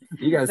 fucking...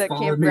 You guys that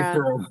followed me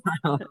campground.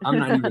 for a while. I'm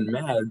not even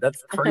mad.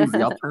 That's crazy.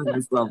 I'll turn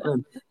myself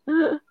in.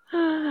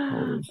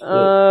 Holy shit.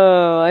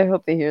 Oh, I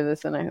hope they hear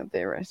this and I hope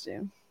they arrest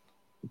you.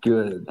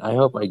 Good. I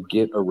hope I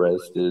get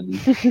arrested.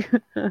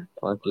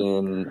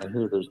 Fucking, I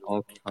hear there's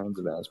all kinds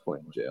of ass play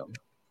in jail.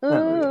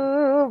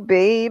 Oh,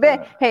 baby.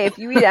 Hey, if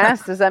you eat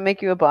ass, does that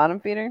make you a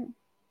bottom feeder?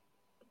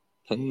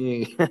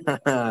 Hey.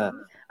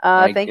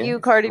 Thank you,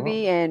 guess Cardi so.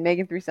 B and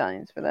Megan Thee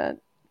Stallion for that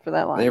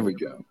line. There we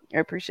go. I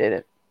appreciate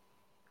it.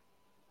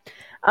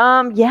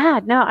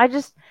 I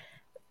just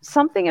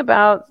something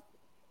about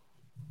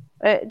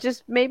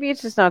just maybe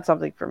it's just not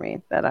something for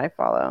me that I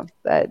follow.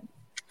 That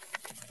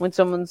when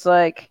someone's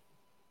like,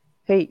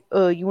 "Hey,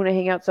 you want to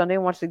hang out Sunday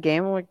and watch the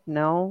game?" I'm like,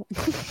 "No."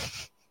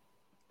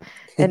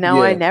 And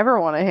now I never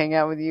want to hang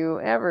out with you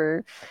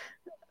ever.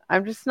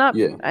 I'm just not.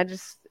 Yeah.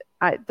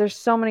 There's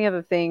so many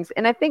other things,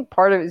 and I think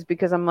part of it is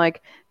because I'm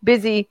like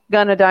busy,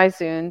 gonna die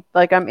soon.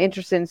 Like I'm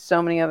interested in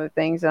so many other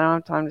things, and I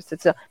don't have time to sit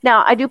still.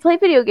 Now I do play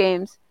video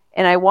games,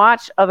 and I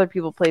watch other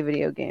people play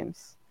video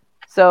games.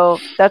 So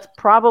that's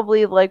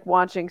probably like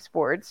watching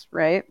sports,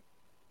 right?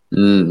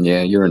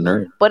 Yeah, you're a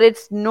nerd. But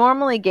it's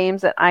normally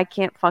games that I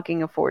can't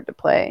fucking afford to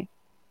play.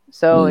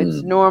 So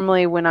it's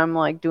normally when I'm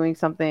like doing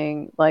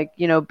something like,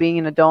 being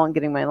an adult and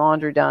getting my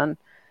laundry done.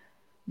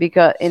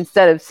 Because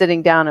instead of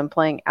sitting down and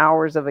playing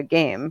hours of a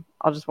game,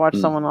 I'll just watch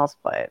someone else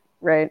play it,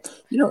 right?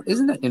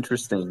 Isn't that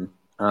interesting?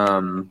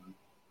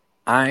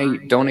 I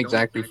don't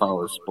exactly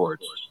follow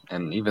sports,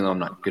 and even though I'm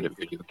not good at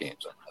video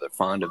games, I'm rather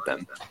fond of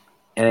them.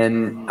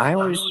 And I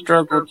always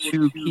struggle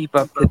to keep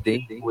up to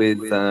date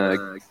with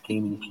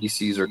gaming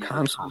PCs or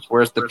consoles,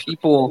 whereas the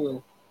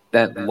people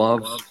that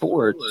love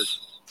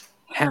sports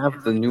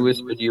have the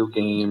newest video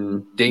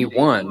game day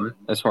one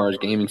as far as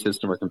gaming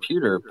system or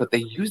computer, but they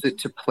use it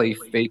to play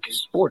fake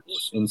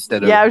sports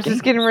instead of I was games.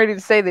 just getting ready to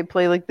say they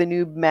play like the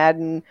new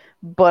Madden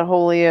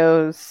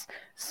Buttholio's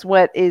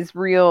Sweat is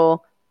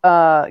Real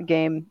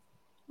game.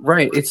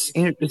 Right.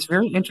 It's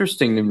very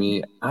interesting to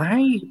me.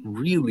 I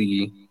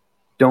really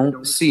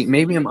don't see.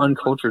 Maybe I'm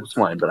uncultured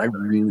swine, but I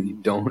really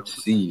don't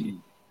see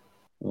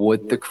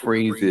what the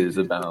craze is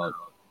about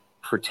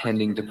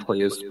pretending to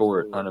play a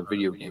sport on a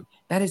video game.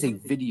 That is a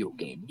video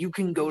game. You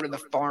can go to the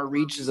far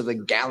reaches of the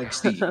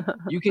galaxy.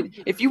 You can,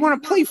 if you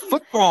want to play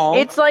football.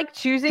 It's like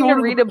choosing go to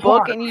to read the a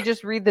book park. and you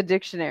just read the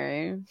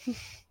dictionary.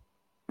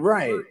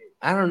 Right.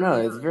 I don't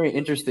know. It's very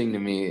interesting to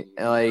me.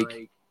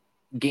 Like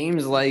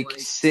games like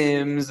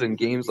Sims and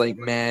games like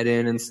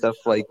Madden and stuff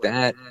like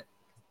that.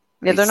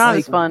 Yeah, they're It's not like-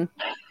 as fun.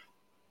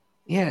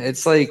 Yeah,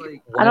 it's like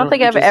I don't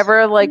think you I've just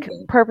ever do like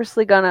that?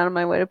 purposely gone out of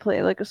my way to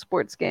play like a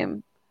sports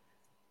game.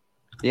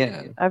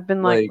 Yeah. I've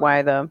been like, Like-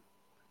 why though?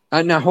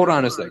 Now hold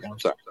on a second. I'm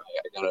sorry.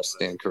 I gotta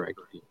stand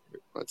corrected here.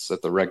 Let's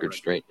set the record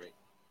straight.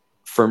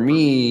 For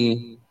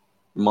me,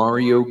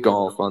 Mario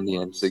Golf on the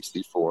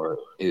N64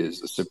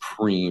 is a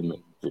supreme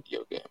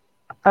video game.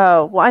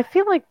 Oh, well, I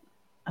feel like,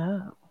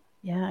 oh,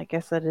 yeah, I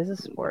guess that is a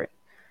sport.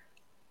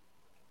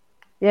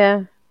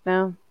 Yeah,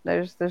 no,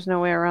 there's no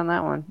way around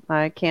that one.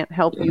 I can't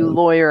help you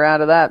lawyer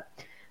out of that.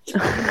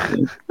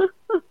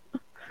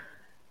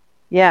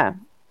 Yeah.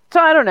 So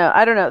I don't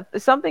know.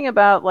 Something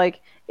about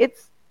like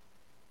it's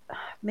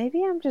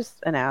maybe I'm just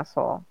an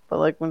asshole, but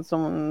like when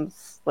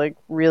someone's like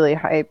really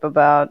hype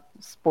about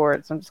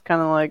sports, I'm just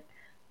kind of like,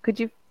 could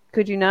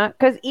you not?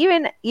 Because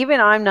even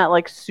I'm not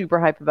like super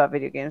hype about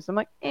video games. I'm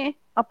like,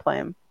 I'll play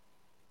them.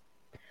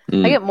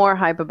 I get more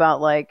hype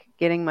about like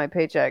getting my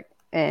paycheck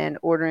and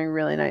ordering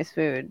really nice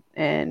food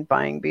and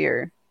buying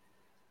beer.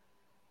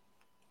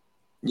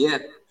 Yeah.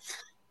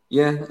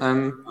 Yeah,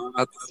 I'm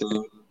about the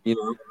same. You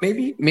know,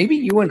 maybe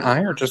you and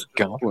I are just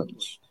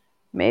goblins.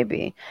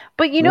 Maybe.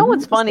 But you know Maybe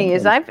what's it's funny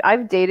is something.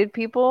 I've dated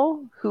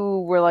people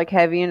who were like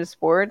heavy into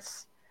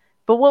sports.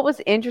 But what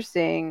was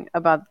interesting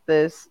about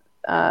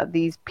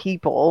these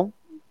people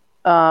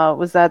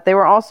was that they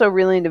were also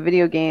really into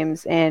video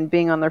games and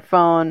being on their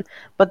phone,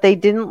 but they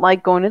didn't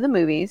like going to the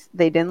movies.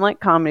 They didn't like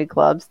comedy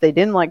clubs. They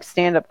didn't like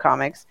stand-up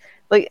comics.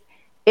 Like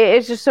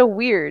it's just so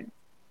weird.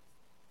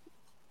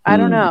 I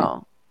don't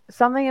know.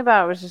 Something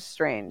about it was just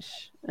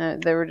strange.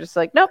 They were just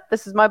like, nope,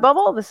 this is my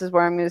bubble. This is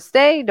where I'm going to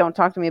stay. Don't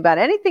talk to me about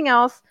anything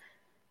else.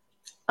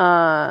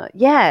 No,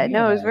 it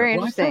was very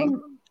Well,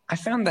 interesting. I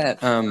found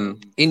that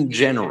in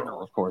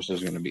general, of course,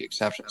 there's going to be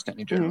exceptions to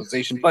any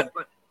generalization, but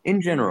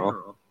in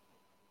general,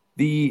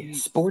 the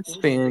sports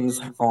fans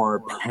are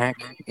pack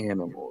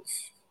animals.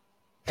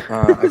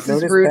 I've This is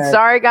noticed rude. that-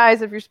 Sorry,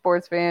 guys, if you're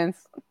sports fans.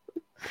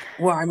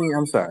 Well, I mean,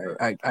 I'm sorry.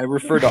 I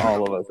refer to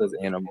all of us as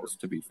animals,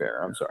 to be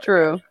fair. I'm sorry.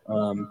 True.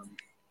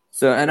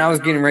 So, and I was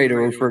getting ready to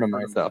refer to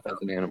myself as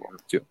an animal,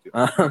 too.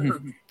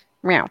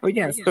 Meow. But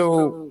yeah,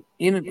 so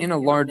in a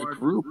large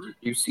group,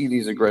 you see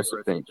these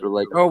aggressive things. We're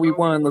like, oh, we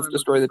won, let's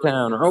destroy the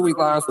town. Or, oh, we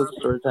lost, let's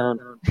destroy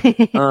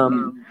the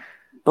town.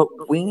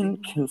 But when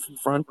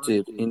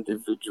confronted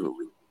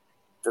individually,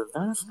 the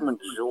vast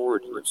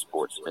majority of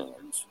sports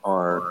fans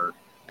are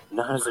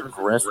not as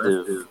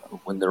aggressive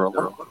when they're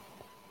alone.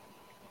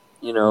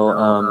 You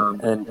know,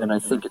 and I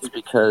think it's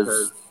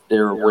because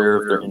they're aware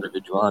of their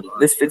individuality.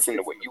 This fits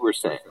into what you were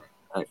saying,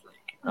 I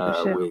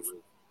think, with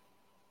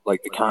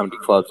like the comedy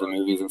clubs and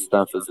movies and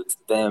stuff. Is it's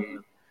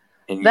them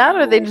and That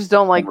or they you just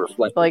don't like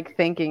reflecting.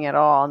 thinking at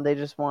all, and they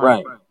just want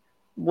Right.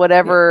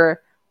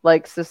 whatever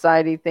like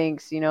society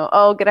thinks. You know,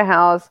 oh, get a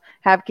house,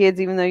 have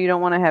kids, even though you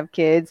don't want to have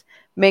kids.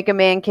 Make a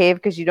man cave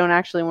because you don't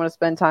actually want to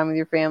spend time with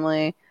your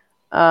family.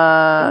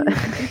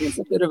 It's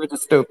a bit of a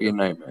dystopian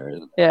nightmare,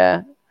 isn't it?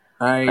 Yeah.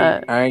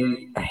 I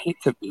hate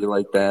to be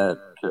like that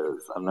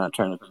because I'm not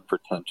trying to be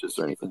pretentious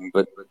or anything,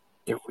 but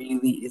there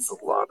really is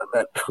a lot of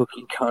that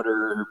cookie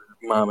cutter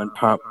mom and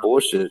pop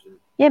bullshit.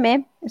 Yeah,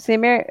 man. It's the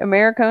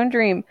American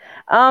dream.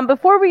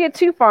 Before we get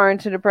too far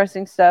into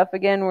depressing stuff,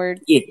 again, we're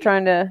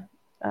trying to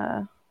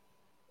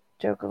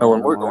joke a little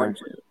and we're more. going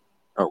to.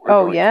 we're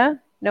Oh, going yeah?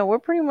 No, we're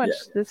pretty much,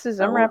 Yeah. I'm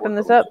No, wrapping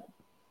we're this up.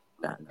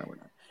 No, we're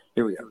not.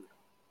 Here we go.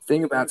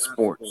 Thing about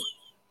sports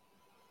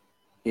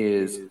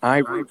is I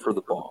root for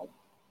the ball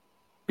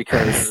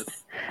because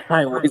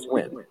I always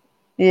win.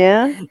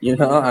 Yeah? You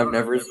know, I'm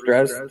never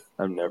stressed.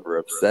 I'm never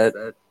upset.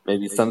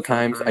 Maybe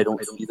sometimes I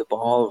don't see the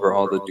ball over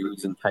all the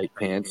dudes in tight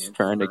pants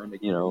trying to,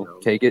 you know,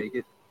 take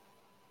it.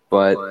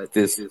 But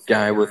this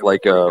guy with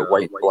like a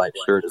white and black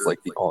shirt is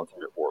like the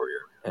ultimate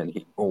warrior, and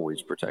he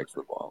always protects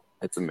the ball.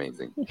 It's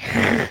amazing.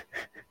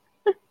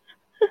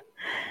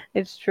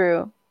 It's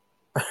true.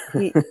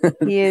 He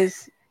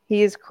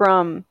is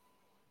Crumb.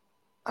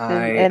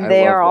 And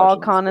they love are all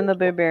watching Conan the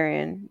sports.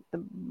 Barbarian.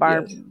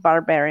 Yes.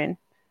 Barbarian.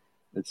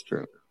 It's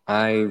true.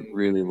 I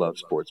really love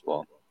sports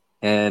ball,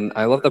 and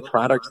I love the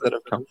products that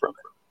have come from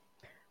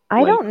it. I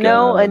Like, don't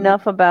know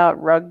enough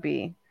about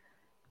rugby.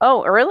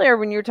 Oh, earlier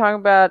when you were talking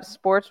about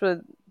sports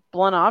with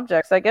blunt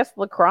objects, I guess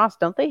lacrosse,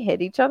 don't they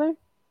hit each other?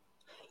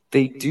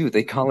 They do.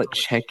 They call it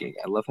checking.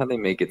 I love how they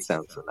make it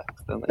sound so nice.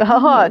 They're like,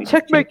 Ah, "He's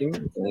checkmate." checking."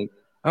 It's like,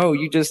 oh,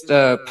 you just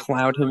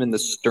plowed him in the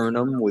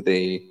sternum with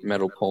a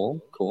metal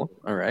pole. Cool.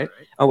 All right.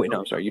 Oh wait, no,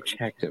 I'm sorry. You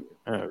checked him.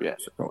 Oh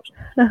yes, of course.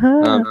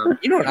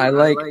 You know what I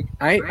like?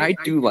 I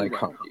do like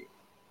hockey.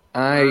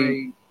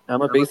 I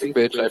I'm a basic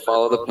bitch. I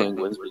follow the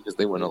Penguins because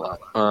they win a lot.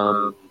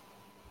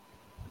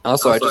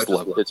 Also, I just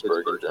love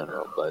Pittsburgh in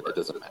general, but it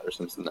doesn't matter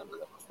since I'm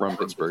from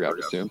Pittsburgh, I would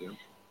assume.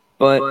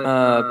 But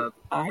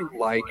I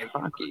like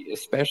hockey,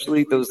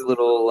 especially those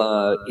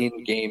little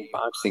in-game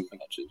boxing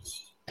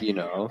matches. You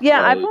know?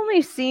 Yeah, like, I've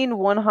only seen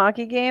one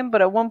hockey game,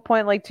 but at one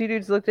point, like, two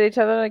dudes looked at each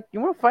other like,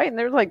 "You want to fight?" And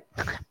they were like,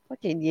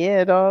 "Fucking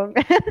yeah, dog!"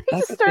 They That's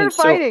just the started thing.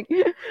 So, fighting,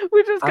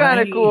 which was kind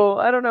of I- cool.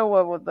 I don't know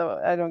what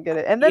the I don't get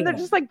it. And then they're Yeah.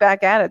 just like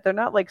back at it. They're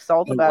not like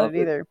salt I about love it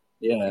it. either.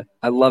 Yeah,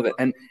 I love it.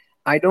 And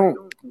I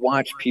don't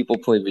watch people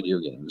play video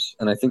games.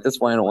 And I think that's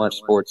why I don't watch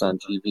sports on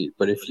TV.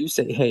 But if you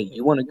say, hey,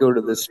 you want to go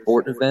to this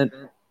sport event?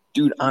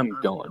 Dude, I'm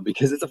going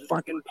because it's a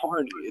fucking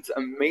party. It's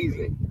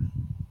amazing.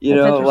 You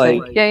That's know,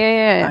 interesting. like,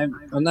 Yeah.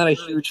 I'm not a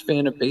huge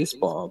fan of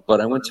baseball, but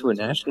I went to a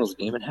Nationals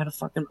game and had a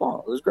fucking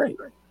ball. It was great.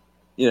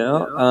 You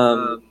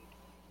know,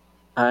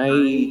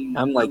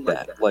 I'm like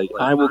that. Like,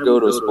 I will go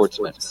to a sports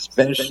event,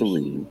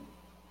 especially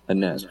a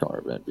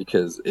NASCAR event,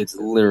 because it's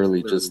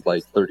literally just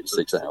like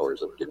 36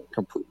 hours of getting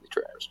completely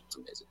trashed. It's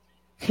amazing.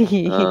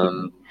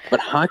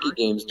 But hockey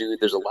games, dude,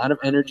 there's a lot of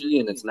energy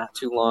and it's not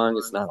too long.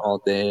 It's not all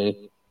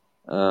day.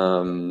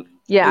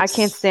 Yeah, I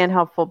can't stand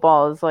how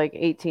football is like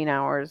 18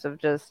 hours of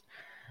just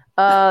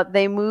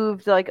they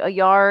moved like a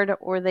yard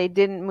or they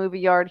didn't move a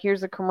yard.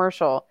 Here's a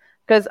commercial.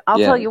 Because I'll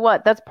tell you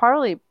what, that's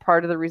partly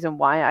part of the reason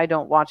why I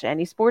don't watch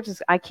any sports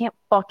is I can't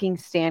fucking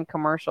stand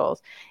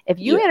commercials. If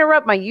you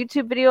interrupt my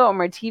YouTube video or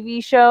my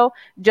TV show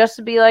just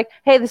to be like,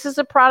 hey, this is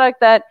a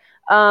product that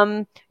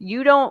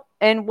you don't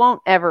and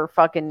won't ever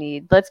fucking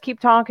need. Let's keep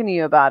talking to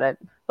you about it.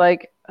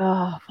 Like,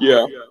 oh,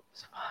 Yeah.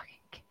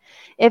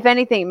 If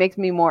anything, it makes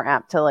me more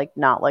apt to like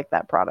not like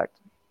that product.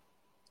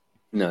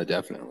 No,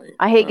 definitely.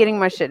 I hate getting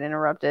my shit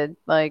interrupted,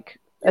 like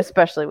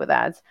especially with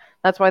ads.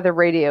 That's why the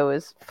radio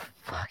is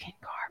fucking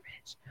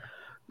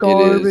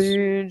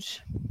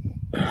garbage.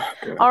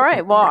 All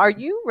right. Well, are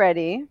you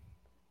ready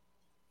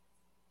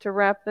to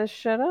wrap this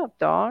shit up,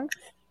 dog?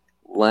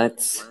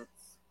 Let's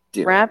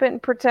do wrap it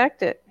and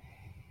protect it.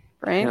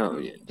 Right? Hell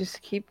yeah. Just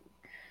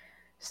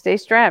stay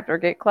strapped or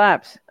get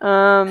clapped.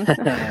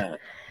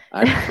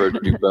 I prefer to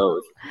do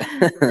both.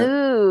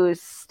 Ooh,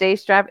 stay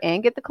strapped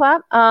and get the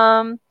clap.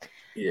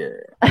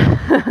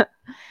 Yeah.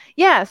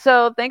 Yeah,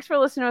 so thanks for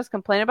listening to us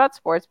complain about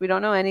sports. We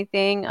don't know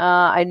anything.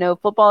 I know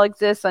football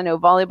exists. I know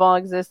volleyball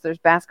exists. There's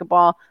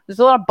basketball. There's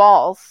a lot of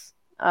balls.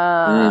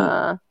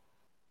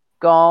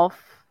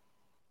 Golf.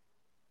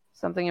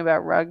 Something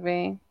about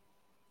rugby.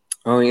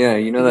 Oh, yeah.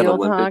 You know that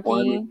Olympic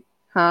one?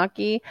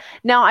 Hockey.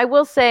 Now, I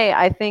will say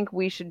I think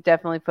we should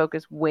definitely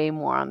focus way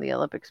more on the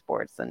Olympic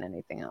sports than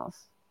anything else.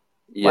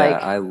 Yeah,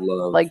 I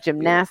love like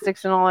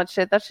gymnastics and all that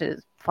shit. That shit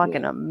is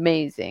fucking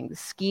amazing.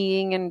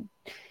 Skiing and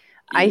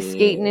ice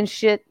skating and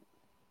shit.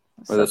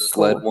 Or the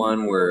sled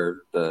one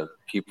where the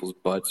people's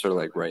butts are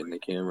like right in the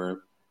camera.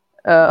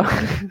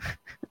 Oh.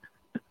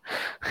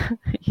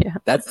 Yeah.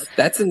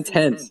 That's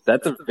intense.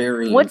 That's a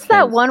very What's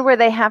that one where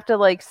they have to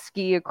like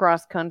ski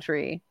across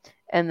country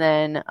and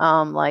then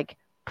like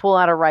pull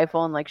out a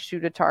rifle and like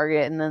shoot a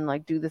target and then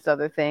like do this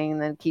other thing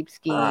and then keep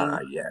skiing?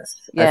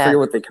 Yes. Yeah. I forget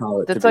what they call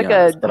it. That's like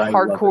honest, a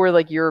hardcore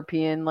like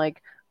European,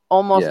 like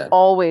almost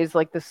always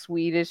like the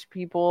Swedish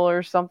people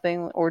or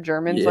something or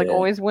Germans like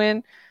always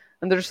win.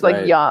 And they're just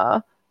like,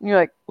 yeah. And you're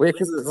like, wait,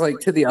 because it's like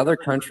to the other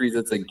countries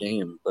it's a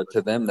game, but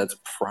to them that's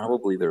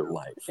probably their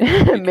life.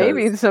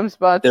 Maybe in some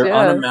spots, they're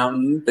on a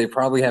mountain. They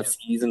probably have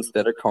skis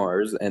instead of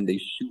cars, and they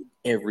shoot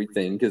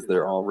everything because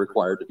they're all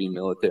required to be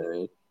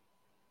military.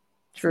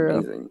 True.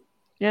 It's amazing.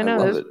 Yeah,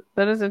 no,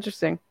 that is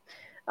interesting.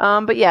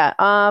 But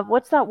yeah,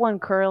 what's that one?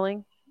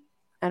 Curling.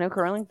 I know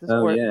curling's the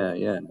sport. Oh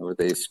yeah, where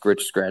they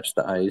scratch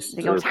the ice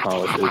they go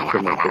polish it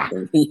to make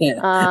the thing. Yeah,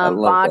 I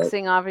love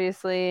boxing, that.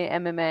 Obviously,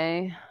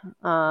 MMA.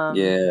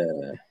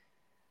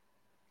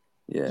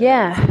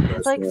 Yeah.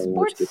 Like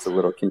sports gets a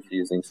little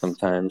confusing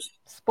sometimes.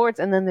 Sports,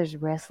 and then there's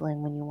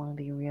wrestling when you want to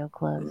be real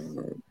close.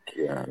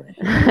 Yeah.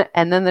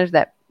 And then there's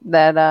that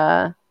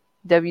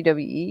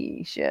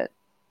WWE shit.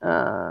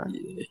 Yeah,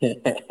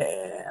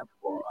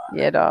 boy.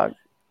 Yeah, dog.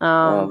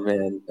 Oh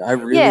man, I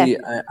really,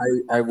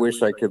 I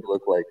wish I could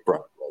look like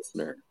Brock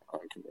Lesnar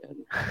on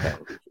command.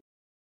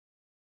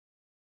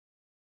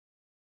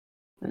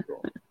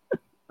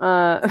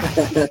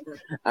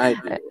 I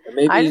do.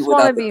 Maybe I just without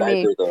want to the be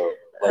diaper, me. Though.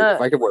 Like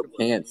if I could wear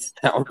pants,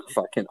 that would be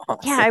fucking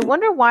awesome. Yeah, I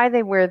wonder why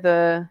they wear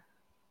the.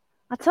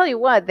 I'll tell you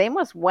what, they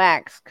must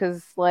wax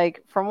because,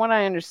 like, from what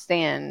I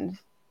understand,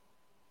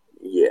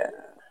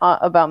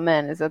 about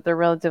men is that they're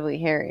relatively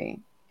hairy,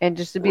 and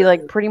just to be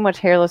like pretty much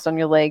hairless on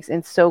your legs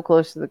and so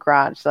close to the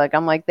crotch. Like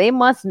I'm like, they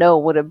must know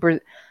what a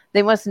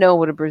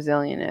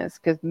Brazilian is,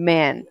 because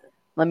man,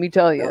 let me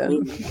tell you, I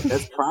mean,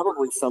 that's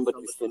probably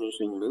somebody's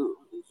finishing move.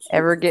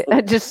 Ever get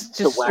just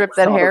strip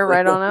that hair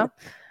right on up?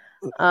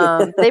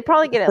 They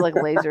probably get it like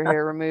laser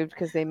hair removed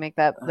because they make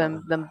that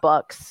them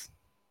bucks.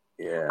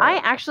 Yeah. I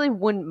actually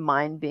wouldn't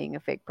mind being a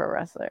fake pro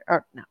wrestler,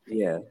 or no.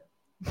 Yeah.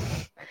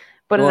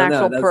 But an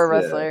actual pro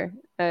wrestler,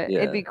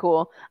 it'd be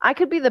cool. I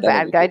could be the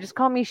bad guy. Just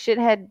call me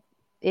shithead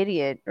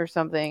idiot or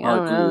something. I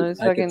don't know. Dude,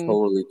 I could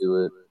totally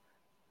do it.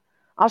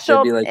 I'll show They'd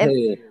up be like, and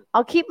hey,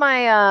 I'll keep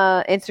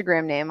my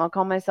Instagram name. I'll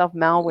call myself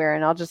Malware,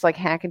 and I'll just like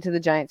hack into the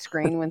giant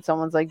screen when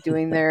someone's like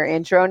doing their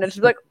intro, and it's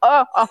just like,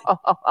 oh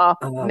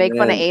make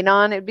fun of man,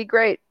 Anon. It'd be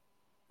great.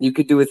 you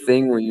could do a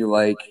thing where you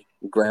like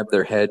grab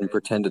their head and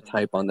pretend to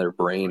type on their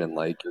brain and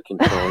like you're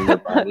controlling their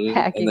body, and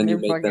Hacking then you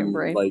their make fucking them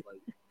brain. like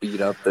beat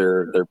up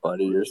their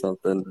buddy or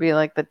something. Be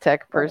like the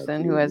tech Oh,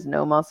 person who dude. has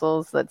no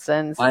muscles that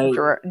sends I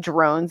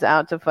drones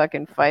out to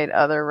fucking fight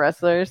other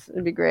wrestlers.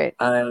 It'd be great.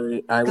 I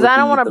Because would I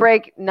don't be want to the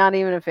break not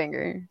even a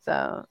finger.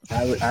 So,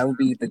 I would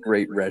be the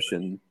Great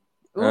Russian.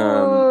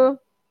 ooh.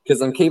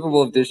 Because I'm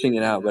capable of dishing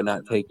it out but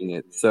not taking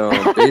it. So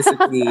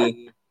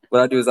basically,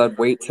 what I'd do is I'd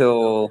wait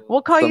till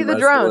We'll call you some the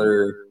drone.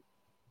 wrestler.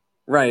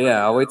 Right,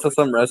 yeah, I'll wait till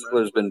some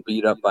wrestler's been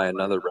beat up by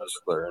another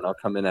wrestler, and I'll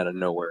come in out of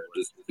nowhere and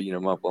just beat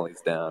him up while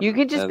he's down. You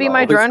could just And be I'll my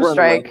always drone run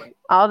strike. away.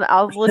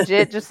 I'll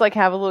legit just like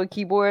have a little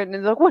keyboard and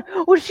it's like, what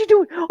is she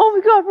doing? Oh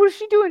my god, what is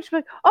she doing? She's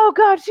like, oh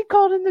god, she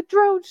called in the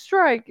drone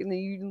strike, and then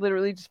you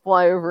literally just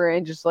fly over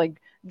and just like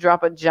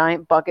drop a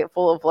giant bucket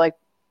full of like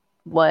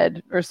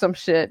lead or some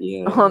shit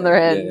Yeah, on their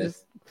head and yeah.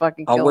 just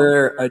fucking I'll kill them.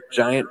 wear a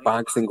giant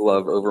boxing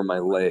glove over my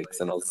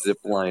legs, and I'll zip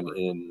line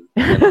in,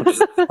 and I'll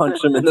just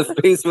punch him in the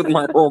face with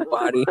my whole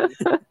body.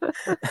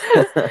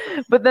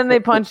 But then they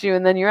punch you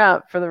and then you're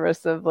out for the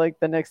rest of like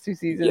the next 2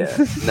 seasons.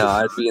 Yeah, no,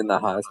 I'd be in the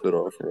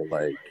hospital for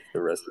like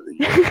the rest of the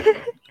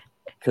year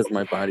because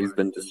my body's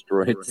been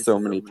destroyed so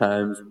many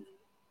times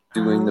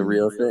doing the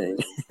real thing.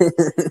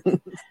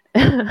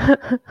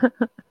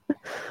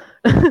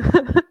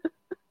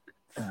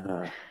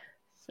 Sorry,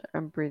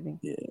 I'm breathing.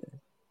 Yeah,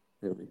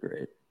 it'll be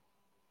great.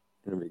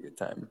 It'll be a good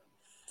time.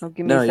 Oh,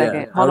 give me a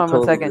second. Hold on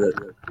one second.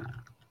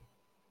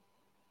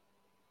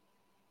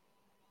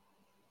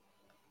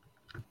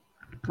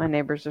 My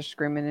neighbors are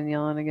screaming and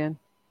yelling again.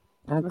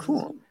 Oh,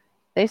 cool.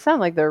 They sound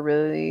like they're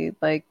really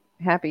like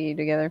happy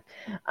together.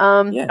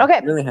 Yeah,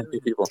 Okay. really happy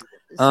people.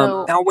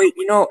 So Now wait,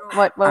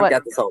 what? I've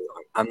got this all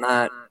wrong. I'm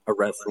not a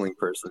wrestling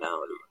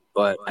personality,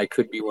 but I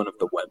could be one of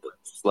the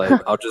weapons. Like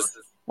I'll just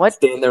What?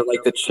 stand there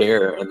like the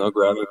chair, and they'll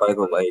grab me by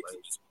the legs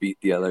and just beat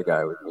the other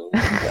guy with me.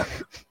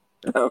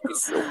 That would be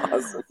so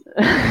awesome.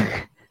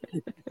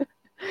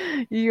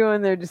 You go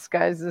in there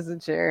disguised as a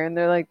chair, and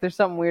they're like, "There's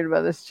something weird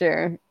about this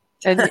chair,"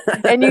 and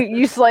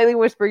you slightly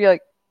whisper, "You're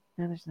like,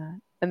 no, there's not,"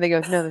 and they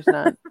go, "No, there's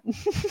not."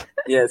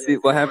 Yeah, see,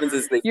 what happens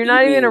is You're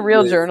not even a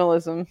real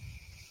journalism.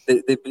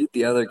 They beat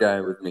the other guy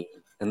with me,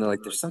 and they're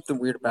like, "There's something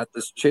weird about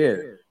this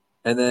chair,"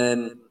 and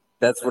then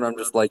that's when I'm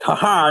just like,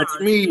 "Haha, it's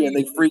me!" and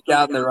they freak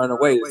out and they run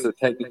away. So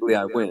technically,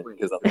 I win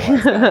because I'm the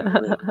last guy in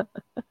the ring.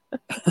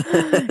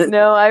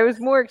 No, I was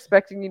more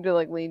expecting you to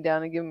like lean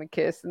down and give him a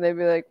kiss, and they'd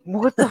be like,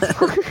 "What the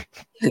fuck?"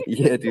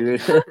 Yeah,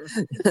 dude.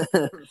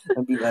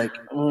 I'd be like,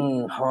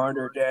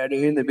 "Harder,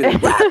 daddy," and they'd be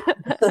like, "Wah!"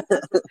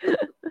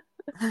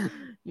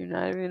 You're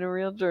not even a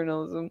real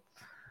journalism.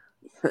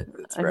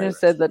 That's I right. just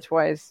said that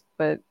twice,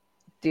 but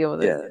deal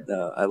with it. Yeah,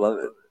 no, I love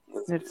it.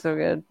 It's so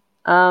good.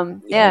 Yeah,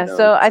 Yeah, no,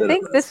 so I said it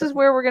think last this is time.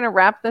 where we're gonna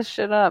wrap this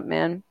shit up,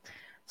 man.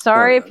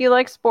 Sorry Yeah. if you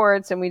like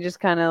sports and we just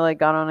kind of like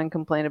got on and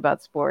complained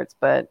about sports,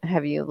 but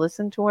have you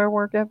listened to our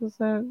work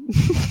episode?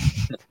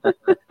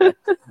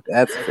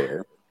 That's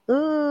fair.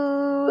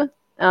 Ooh.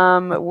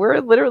 We're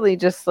literally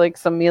just like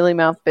some mealy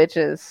mouth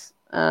bitches.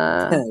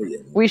 Hell yeah.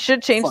 We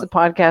should change the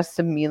podcast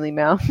to mealy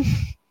mouth.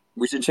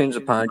 We should change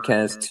the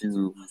podcast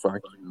to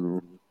 "Fuck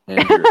You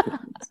and Your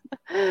Opinions."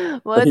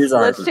 here's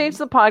our Let's change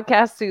the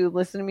podcast to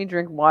listen to me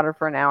drink water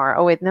for an hour.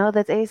 Oh wait, no,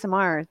 that's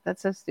ASMR.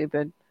 That's so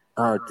stupid.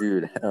 Oh,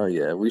 dude, hell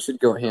yeah. We should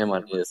go ham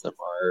on ASMR.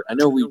 I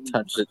know we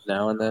touch it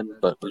now and then,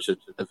 but we should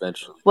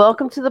eventually.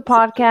 Welcome to the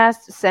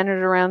podcast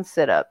centered around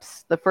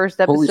sit-ups. The first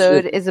Holy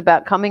episode shit. is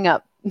about coming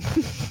up.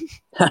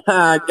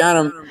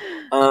 Got him.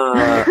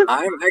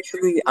 I'm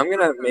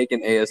gonna make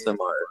an ASMR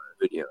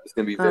video. It's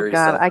gonna be Oh very.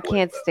 god, I self-aware,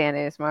 can't though. stand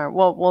ASMR.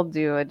 We'll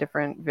do a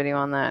different video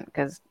on that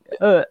because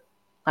I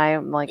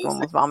am like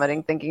almost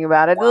vomiting thinking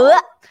about it. Wow.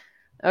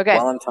 Okay.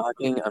 While I'm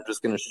talking, I'm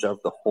just gonna shove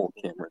the whole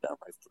camera down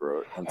my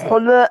throat.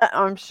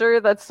 I'm sure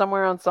that's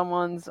somewhere on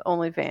someone's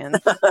OnlyFans.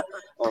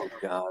 Oh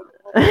god.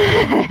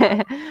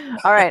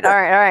 All right.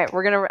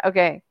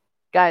 Okay,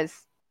 guys.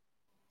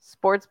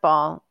 Sports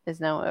ball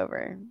is now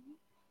over.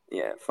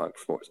 Yeah, fuck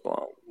sports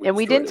ball. And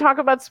we didn't talk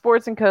about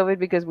sports and COVID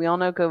because we all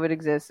know COVID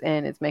exists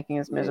and it's making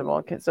us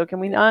miserable. So can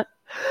we not?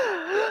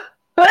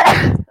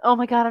 Oh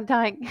my god, I'm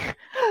dying.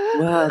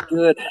 Well,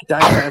 good. Die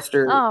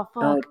faster. Oh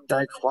fuck.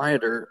 Die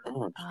quieter.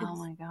 Oh, Oh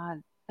my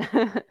god.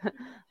 I'm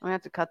gonna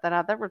have to cut that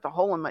out. That ripped a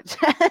hole in my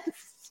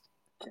chest.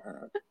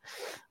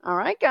 All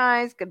right,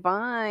 guys.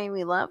 Goodbye.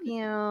 We love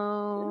you.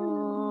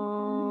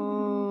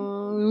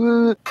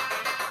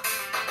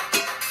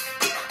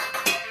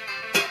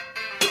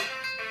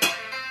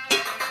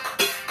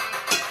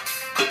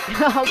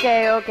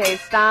 Okay.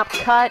 Stop.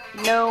 Cut.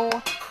 No,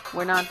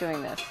 we're not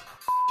doing this.